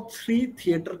 2 or 3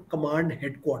 theater command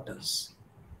headquarters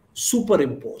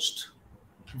superimposed.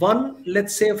 One,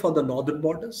 let's say, for the northern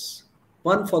borders,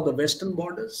 one for the western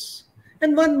borders,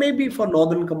 and one maybe for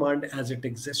Northern Command as it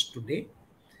exists today.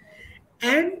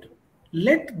 And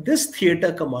let this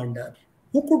theater commander,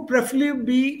 who could preferably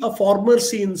be a former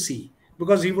CNC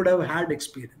because he would have had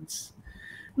experience,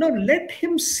 now let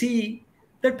him see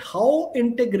that how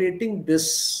integrating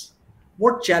this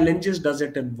What challenges does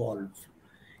it involve?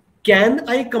 Can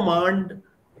I command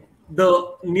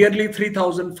the nearly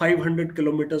 3,500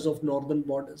 kilometers of northern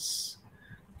borders?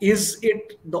 Is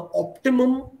it the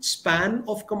optimum span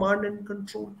of command and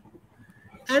control?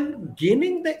 And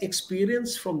gaining the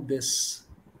experience from this,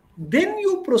 then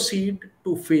you proceed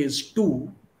to phase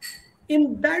two.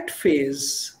 In that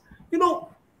phase,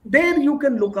 there you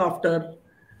can look after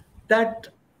that.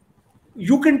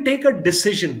 You can take a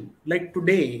decision like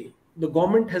today. The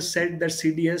government has said that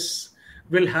CDS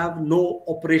will have no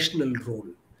operational role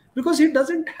because he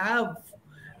doesn't have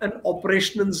an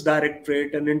operations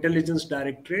directorate, an intelligence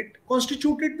directorate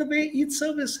constituted the way each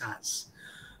service has.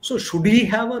 So, should he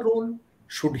have a role?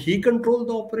 Should he control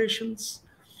the operations?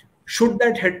 Should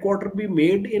that headquarter be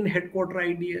made in headquarter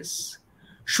IDS?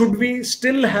 Should we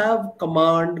still have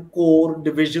command, core,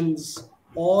 divisions,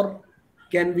 or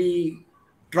can we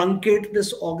truncate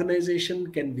this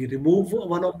organization? Can we remove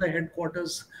one of the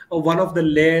headquarters or one of the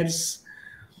layers?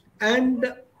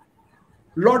 And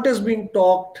lot is being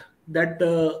talked that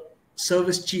the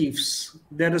service chiefs,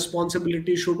 their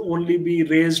responsibility should only be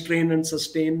raise, train, and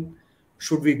sustain.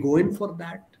 Should we go in for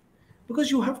that? Because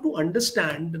you have to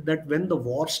understand that when the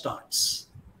war starts,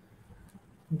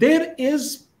 there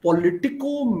is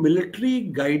politico-military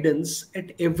guidance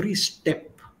at every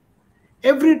step.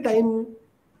 Every time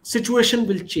situation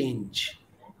will change.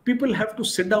 People have to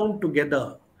sit down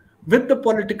together with the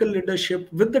political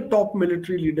leadership, with the top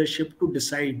military leadership to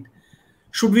decide,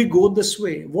 should we go this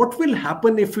way? What will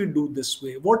happen if we do this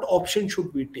way? What option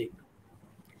should we take?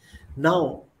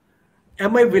 Now,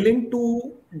 am I willing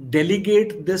to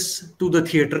delegate this to the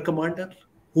theater commander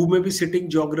who may be sitting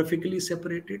geographically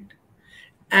separated?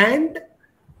 And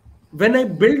when I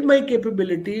build my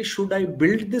capability, should I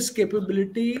build this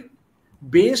capability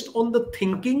based on the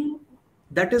thinking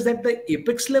that is at the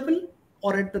apex level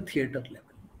or at the theater level?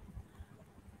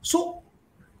 So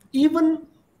even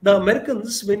the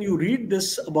Americans, when you read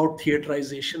this about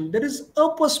theaterization, there is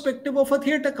a perspective of a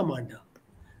theater commander.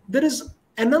 There is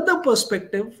another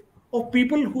perspective of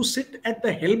people who sit at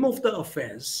the helm of the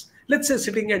affairs. Let's say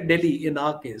sitting at Delhi in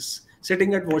our case,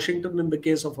 sitting at Washington in the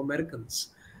case of Americans.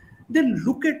 They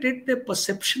look at it, their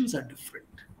perceptions are different.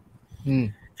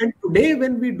 And today,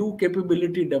 when we do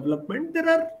capability development, there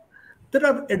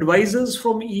are advisors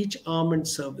from each arm and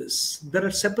service. There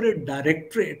are separate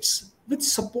directorates which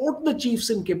support the chiefs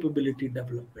in capability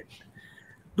development.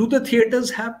 Do the theaters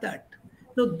have that?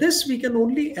 Now, this we can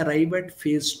only arrive at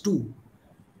phase two,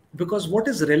 because what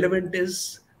is relevant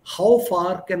is how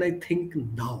far can I think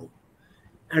now?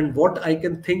 And what I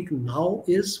can think now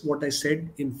is what I said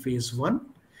in phase one.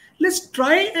 Let's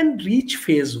try and reach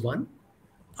phase one.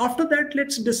 After that,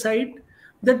 let's decide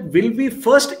that will we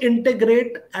first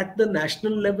integrate at the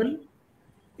national level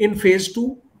in phase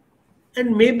two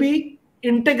and maybe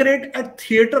integrate at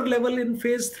theater level in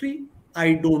phase three?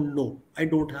 I don't know. I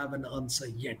don't have an answer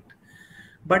yet.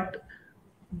 But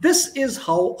this is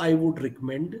how I would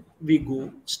recommend we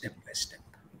go step by step.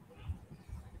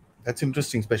 That's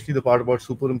interesting, especially the part about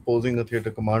superimposing a theater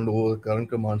command over the current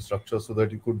command structure so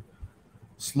that you could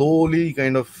slowly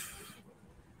kind of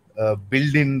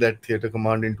build in that theater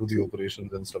command into the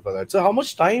operations and stuff like that. So how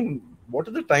much time, what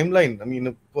is the timeline? I mean,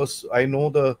 of course, I know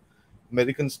the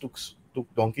Americans took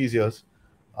donkey's years.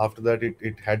 After that,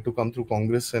 it had to come through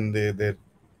Congress and they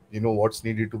what's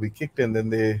needed to be kicked, and then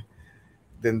they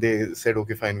said,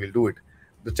 okay, fine, we'll do it.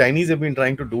 The Chinese have been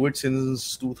trying to do it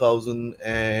since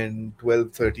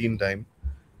 2012-13 time.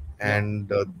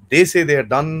 And they say they are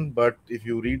done, but if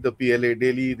you read the PLA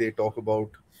daily, they talk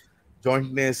about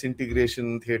jointness,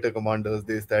 integration, theater commanders,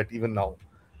 this, that, even now.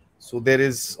 So there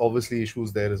is obviously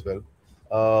issues there as well.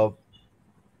 How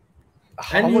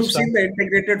And you've much seen time? the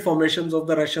integrated formations of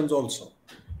the Russians also.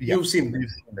 Yeah, You've seen that.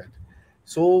 we've seen that.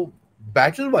 So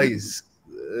battle-wise,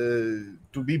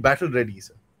 to be battle ready,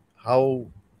 sir,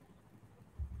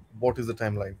 what is the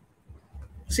timeline?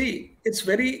 See, it's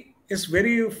very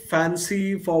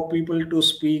fancy for people to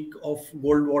speak of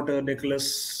Goldwater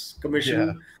Nicholas Yeah,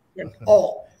 Commission. But,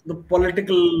 oh, the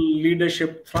political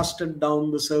leadership thrusted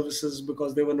down the services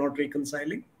because they were not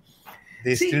reconciling.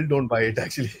 they still See, don't buy it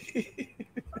actually.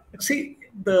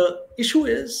 the issue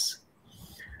is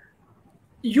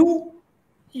you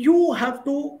you have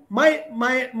to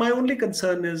my only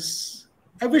concern is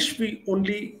I wish we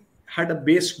only had a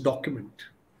base document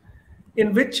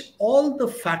in which all the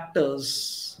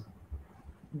factors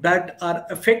that are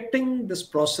affecting this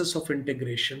process of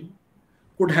integration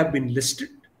could have been listed,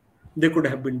 they could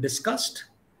have been discussed,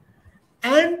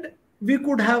 and we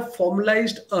could have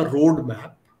formalized a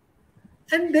roadmap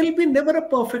And there'll be never a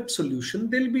perfect solution.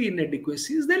 There'll be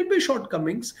inadequacies, there'll be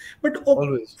shortcomings, but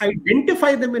Always.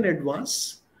 identify them in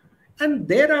advance and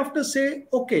thereafter say,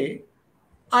 okay,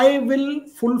 I will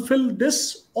fulfill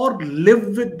this or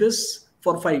live with this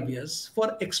for 5 years,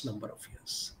 for X number of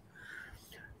years.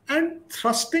 And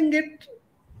thrusting it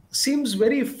seems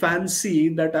very fancy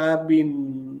that I've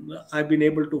been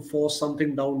able to force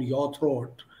something down your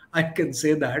throat. I can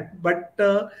say that, but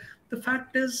the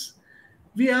fact is,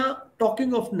 we are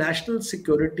talking of national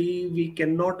security. We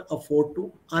cannot afford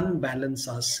to unbalance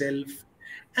ourselves,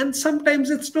 and sometimes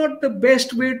it's not the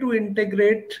best way to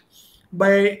integrate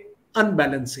by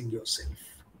unbalancing yourself.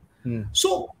 Hmm.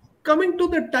 So, coming to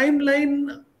the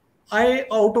timeline, I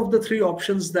out of the three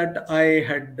options that I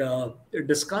had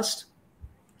discussed,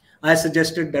 I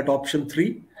suggested that option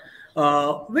three,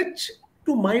 which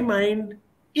to my mind,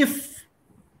 if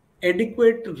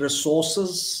adequate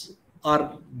resources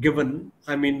are given,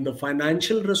 I mean, the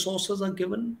financial resources are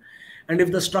given, and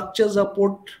if the structures are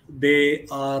put, they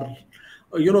are,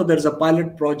 there's a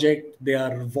pilot project, they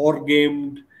are war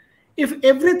gamed. If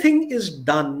everything is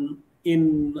done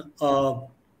in a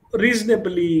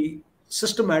reasonably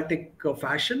systematic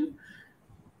fashion,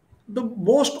 the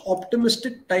most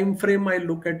optimistic time frame I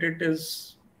look at it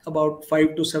is about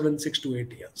 5 to 7, 6 to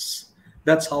 8 years.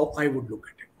 That's how I would look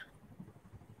at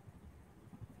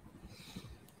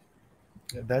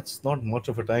it. That's not much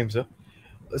of a time, sir.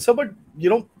 So, but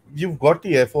you've got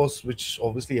the Air Force, which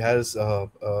obviously has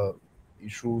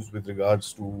issues with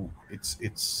regards to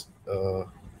its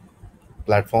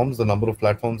platforms, the number of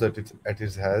platforms that it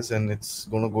has, and it's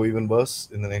going to go even worse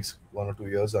in the next 1 or 2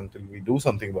 years until we do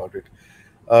something about it.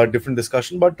 Different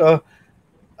discussion, but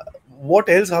what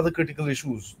else are the critical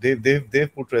issues? They've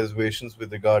put reservations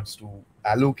with regards to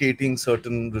allocating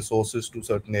certain resources to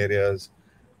certain areas.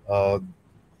 Uh,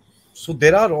 so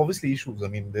there are obviously issues. I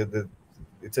mean,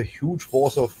 it's a huge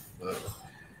force of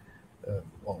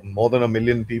more than 1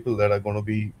 million people that are going to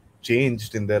be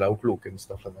changed in their outlook and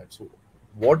stuff like that. So,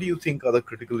 what do you think are the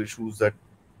critical issues that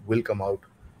will come out,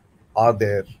 are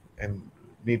there, and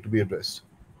need to be addressed?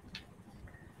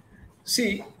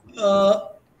 See,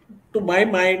 to my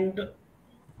mind,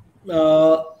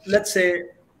 let's say,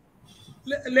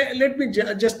 let me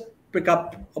just pick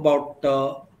up about,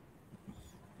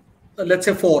 let's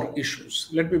say, four issues.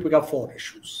 Let me pick up four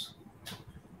issues.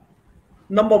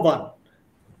 Number one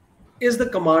is the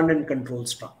command and control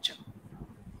structure.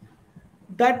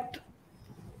 That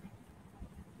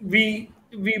we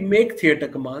make theater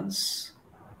commands,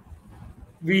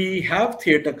 we have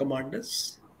theater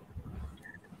commanders.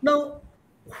 Now,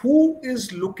 who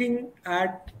is looking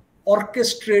at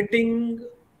orchestrating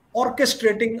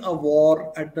a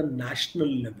war at the national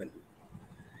level?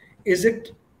 Is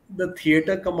it the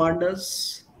theater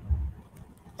commanders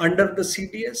under the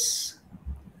CDS,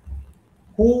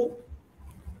 who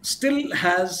still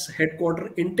has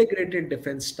headquarter integrated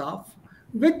defense staff,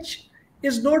 which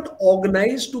is not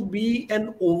organized to be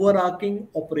an overarching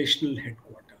operational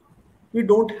headquarter? We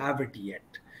don't have it yet.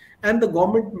 And the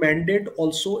government mandate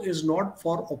also is not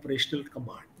for operational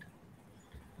command.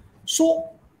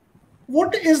 So,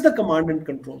 what is the command and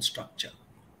control structure?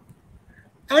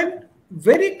 And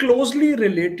very closely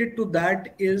related to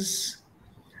that is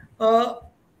uh,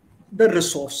 the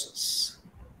resources.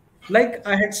 Like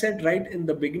I had said right in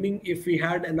the beginning, if we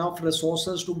had enough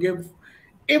resources to give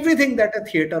everything that a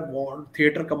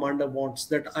theater commander wants,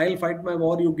 that I'll fight my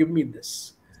war, you give me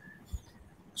this.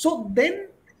 So then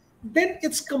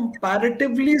it's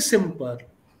comparatively simple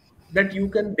that you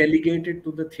can delegate it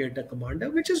to the theater commander,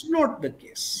 which is not the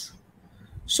case.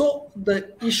 So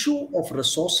the issue of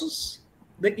resources,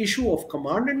 the issue of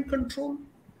command and control,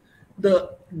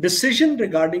 the decision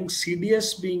regarding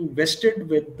CDS being vested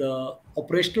with the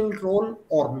operational role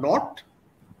or not,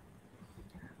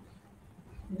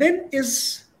 then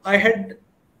is I had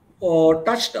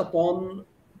touched upon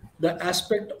the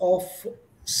aspect of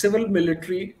civil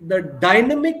military, the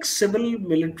dynamic civil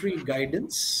military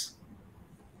guidance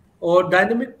or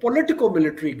dynamic politico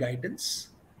military guidance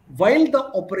while the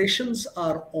operations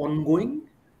are ongoing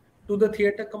to the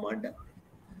theater commander,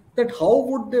 that how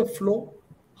would they flow,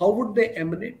 how would they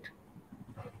emanate.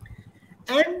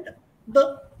 And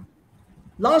the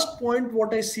last point,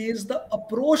 what I see is the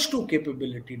approach to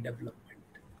capability development.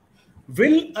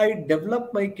 Will I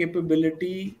develop my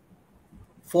capability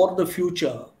for the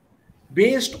future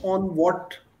based on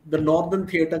what the Northern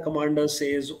Theatre Commander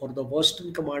says, or the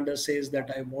Western Commander says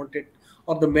that I want it,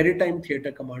 or the Maritime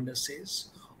Theatre Commander says,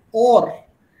 or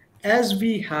as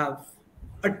we are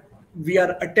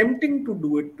attempting to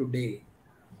do it today,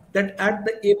 that at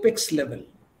the apex level,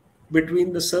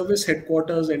 between the service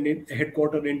headquarters and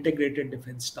headquarter integrated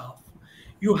defense staff.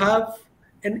 You have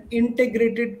an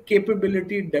integrated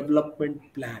capability development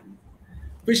plan,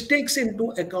 which takes into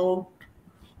account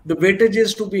the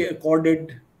weightages to be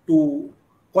accorded to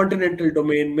continental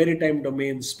domain, maritime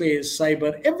domain, space,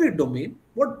 cyber, every domain,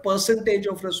 what percentage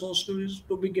of resources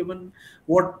to be given,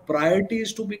 what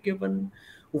priorities to be given,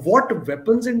 what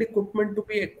weapons and equipment to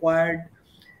be acquired,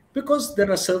 because there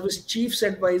are service chiefs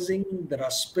advising, there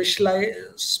are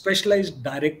specialized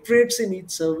directorates in each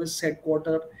service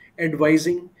headquarter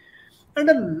advising, and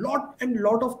a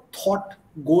lot of thought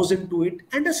goes into it,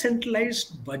 and a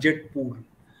centralized budget pool.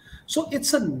 So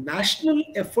it's a national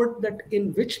effort, that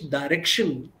in which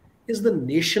direction is the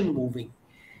nation moving?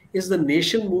 Is the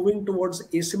nation moving towards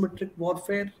asymmetric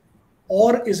warfare,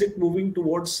 or is it moving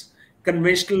towards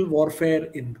conventional warfare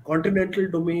in continental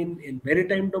domain, in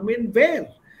maritime domain? Where?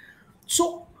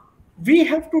 So we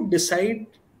have to decide,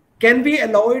 can we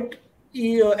allow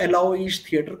each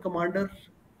theater commander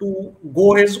to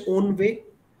go his own way?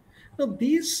 Now,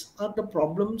 these are the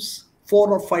problems, 4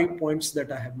 or 5 points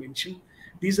that I have mentioned.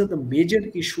 These are the major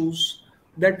issues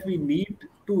that we need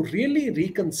to really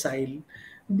reconcile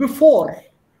before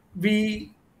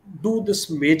we do this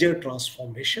major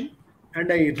transformation.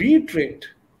 And I reiterate,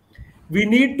 we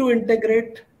need to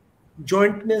integrate.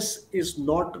 Jointness is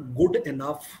not good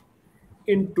enough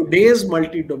in today's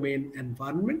multi-domain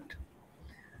environment.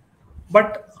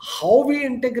 But how we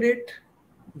integrate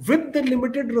with the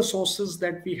limited resources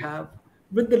that we have,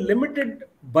 with the limited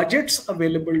budgets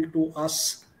available to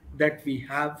us that we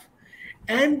have,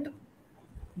 and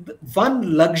the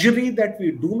one luxury that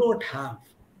we do not have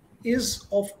is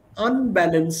of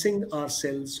unbalancing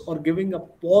ourselves or giving a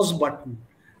pause button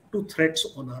to threats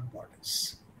on our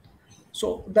borders.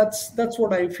 So that's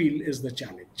what I feel is the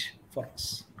challenge for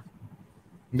us.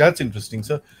 That's interesting,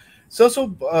 sir.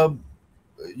 So,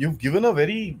 you've given a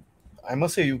very, I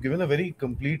must say, you've given a very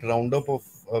complete roundup of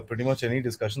pretty much any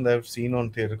discussion that I've seen on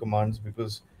theater commands.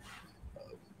 Because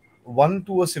one,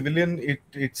 to a civilian,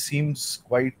 it seems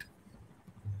quite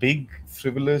big,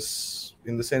 frivolous,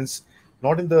 in the sense,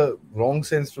 not in the wrong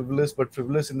sense frivolous, but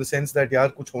frivolous in the sense that यार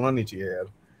कुछ होना नहीं चाहिए यार.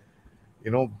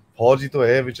 You know, फौज ही तो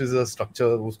है, which is a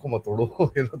structure, उसको मत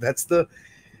तोड़ो. You know, that's the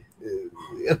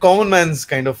a common man's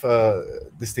kind of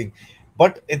this thing.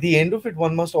 But at the end of it,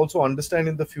 one must also understand,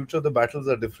 in the future the battles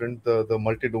are different. The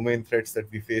multi-domain threats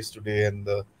that we face today, and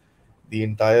the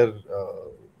entire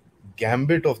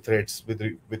gambit of threats, with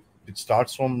which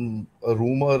starts from a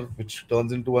rumor which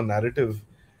turns into a narrative,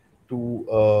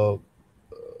 to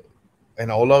an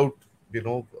all-out,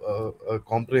 a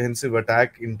comprehensive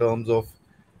attack in terms of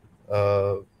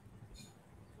uh,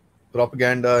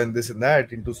 propaganda and this and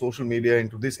that, into social media,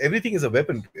 into this. Everything is a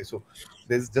weapon today. So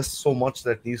there's just so much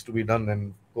that needs to be done, and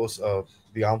of course,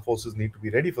 the armed forces need to be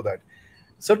ready for that.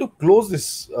 So to close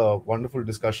this wonderful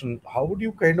discussion, how would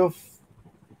you kind of,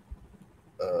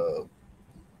 uh,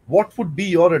 what would be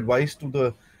your advice to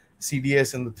the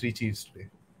CDS and the three chiefs today?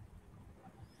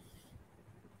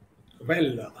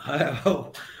 Well,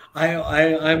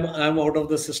 I'm out of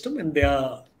the system, and they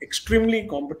are extremely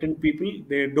competent people.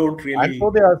 They don't I'm really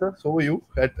sure they are, sir. So were you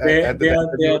they at the they time are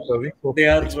that they you are were serving. So they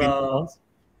are experience counts.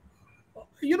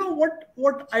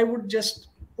 what I would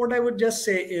just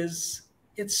say is,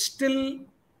 it's still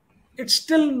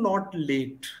not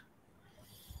late.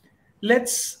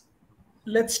 Let's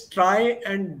try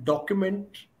and document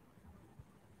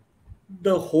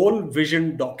the whole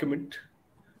vision document.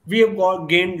 We have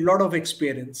gained a lot of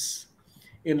experience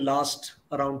in last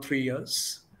around 3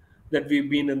 years that we've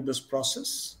been in this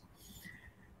process.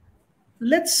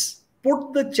 Let's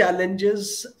put the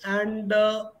challenges, and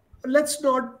let's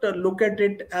not look at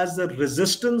it as the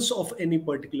resistance of any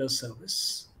particular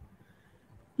service.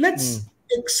 Hmm. Let's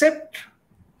accept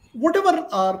whatever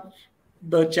are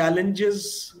the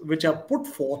challenges which are put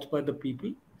forth by the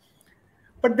people,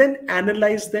 but then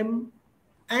analyze them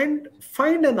and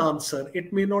find an answer.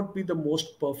 It may not be the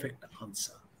most perfect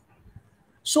answer.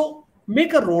 So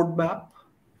make a roadmap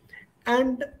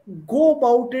and go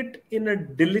about it in a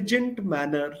diligent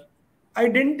manner,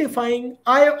 identifying.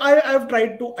 I've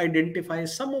tried to identify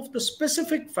some of the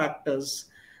specific factors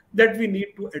that we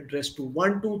need to address to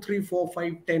 1, 2, 3, 4,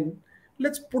 5, 10.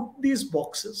 Let's put these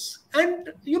boxes, and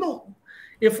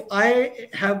if I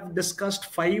have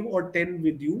discussed 5 or 10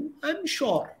 with you, I'm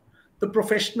sure the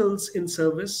professionals in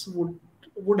service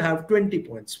would have 20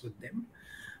 points with them.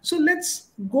 So let's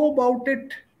go about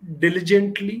it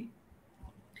diligently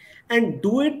and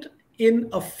do it in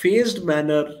a phased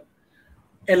manner,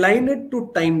 align it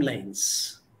to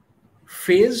timelines,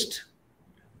 phased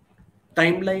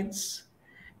timelines,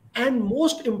 and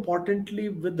most importantly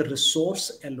with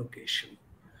resource allocation,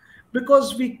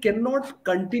 because we cannot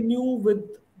continue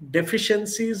with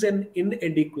deficiencies and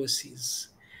inadequacies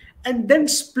and then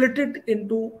split it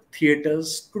into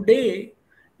theaters. Today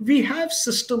we have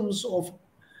systems of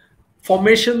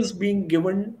formations being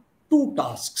given two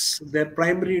tasks, their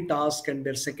primary task and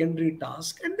their secondary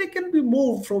task, and they can be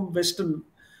moved from western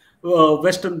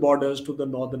borders to the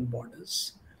northern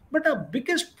borders. But our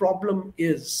biggest problem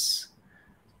is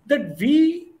that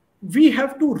we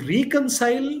have to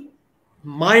reconcile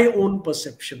my own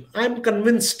perception. I'm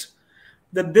convinced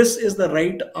that this is the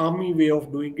right army way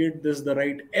of doing it, this is the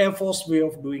right air force way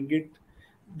of doing it,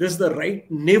 this is the right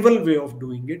naval way of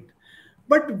doing it.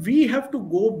 But we have to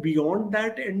go beyond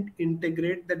that and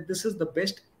integrate that this is the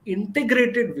best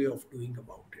integrated way of doing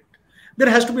about it. There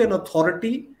has to be an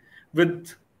authority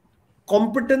with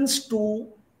competence to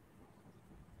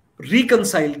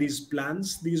reconcile these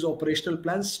plans, these operational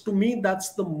plans. To me, that's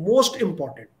the most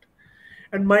important.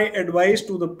 And my advice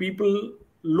to the people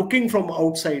looking from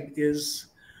outside is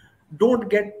don't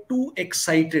get too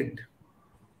excited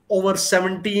over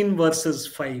 17 versus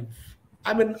 5.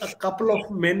 I mean, a couple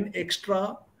of men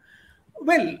extra.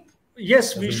 Well,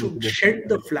 yes, we Doesn't make a should difference. shed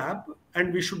the flap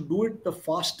and we should do it the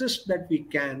fastest that we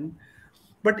can.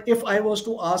 But if I was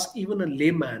to ask even a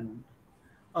layman,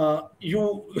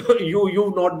 you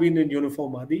you've not been in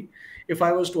uniform, Adi. If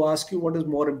I was to ask you what is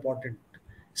more important,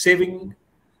 saving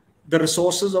the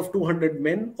resources of 200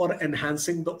 men or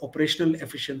enhancing the operational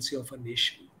efficiency of a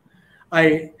nation,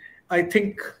 I I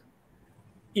think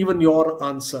even your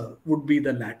answer would be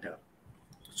the latter.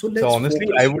 So So let's honestly,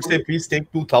 I focus would say on. please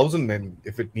take 2,000 men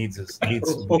if it needs to be.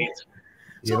 Okay.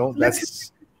 You So know,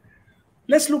 that's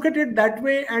let's look at it that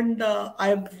way. And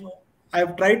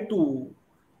I've tried to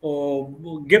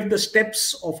give the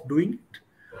steps of doing it,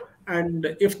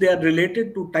 and if they are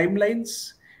related to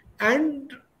timelines,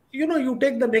 and you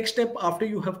take the next step after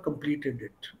you have completed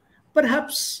it.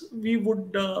 Perhaps we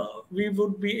would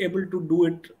be able to do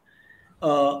it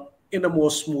in a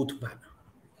more smooth manner.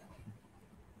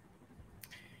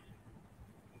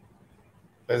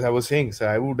 as I was saying. So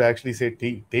I would actually say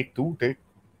take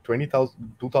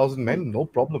 20,000, 2,000 men, no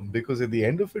problem. Because at the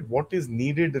end of it, what is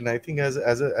needed, and I think as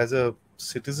a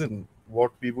citizen,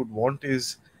 what we would want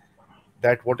is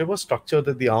that whatever structure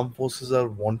that the armed forces are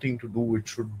wanting to do, it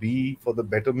should be for the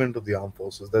betterment of the armed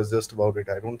forces. That's just about it.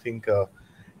 I don't think,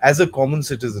 as a common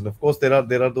citizen, of course, there are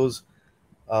those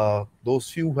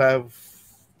few who have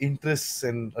interests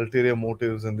and ulterior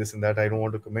motives and this and that. I don't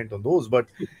want to comment on those, but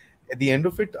at the end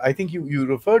of it, I think you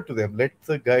refer to them. Let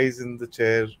the guys in the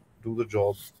chair do the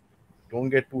job. Don't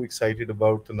get too excited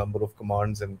about the number of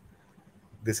commands and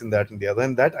this and that and the other.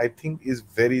 And that I think is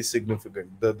very significant.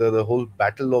 The whole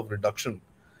battle of reduction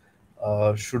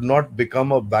should not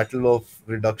become a battle of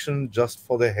reduction just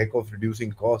for the heck of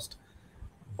reducing cost,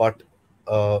 but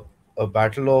uh, a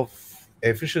battle of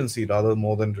efficiency rather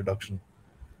more than reduction.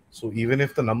 So even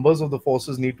if the numbers of the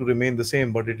forces need to remain the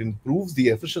same, but it improves the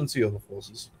efficiency of the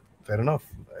forces, fair enough.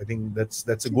 I think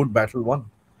that's a good battle won.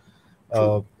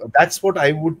 True. Uh, that's what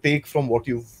I would take from what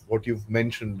you've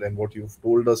mentioned and what you've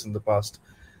told us in the past.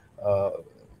 Uh,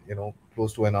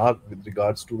 close to an hour with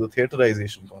regards to the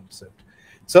theaterization concept.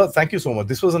 So thank you so much.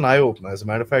 This was an eye opener. As a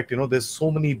matter of fact, there's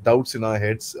so many doubts in our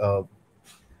heads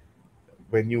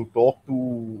when you talk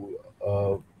to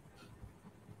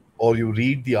or you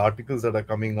read the articles that are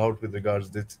coming out with regards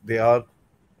that they are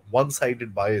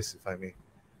one-sided bias, if I may.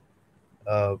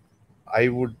 Uh, I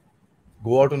would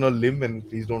go out on a limb, and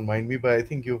please don't mind me, but I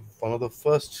think you're one of the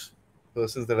first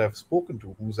persons that I've spoken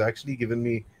to who's actually given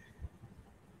me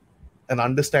an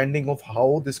understanding of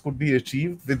how this could be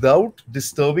achieved without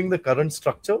disturbing the current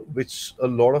structure, which a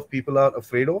lot of people are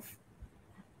afraid of.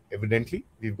 Evidently,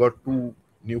 we've got two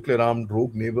nuclear armed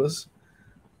rogue neighbors,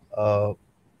 uh,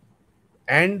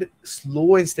 and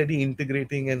slow and steady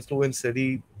integrating and slow and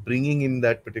steady bringing in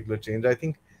that particular change. I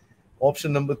think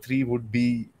option number three would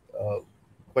be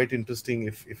quite interesting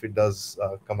if it does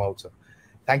come out, sir.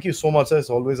 Thank you so much, sir. It's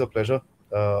always a pleasure.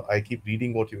 I keep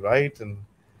reading what you write, and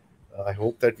I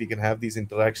hope that we can have these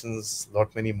interactions a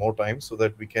lot many more times so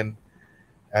that we can,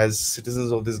 as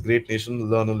citizens of this great nation,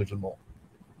 learn a little more.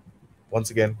 Once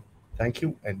again, thank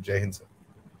you and Jai Hind, sir.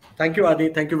 Thank you, Adi.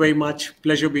 Thank you very much.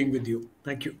 Pleasure being with you.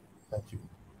 Thank you. Thank you.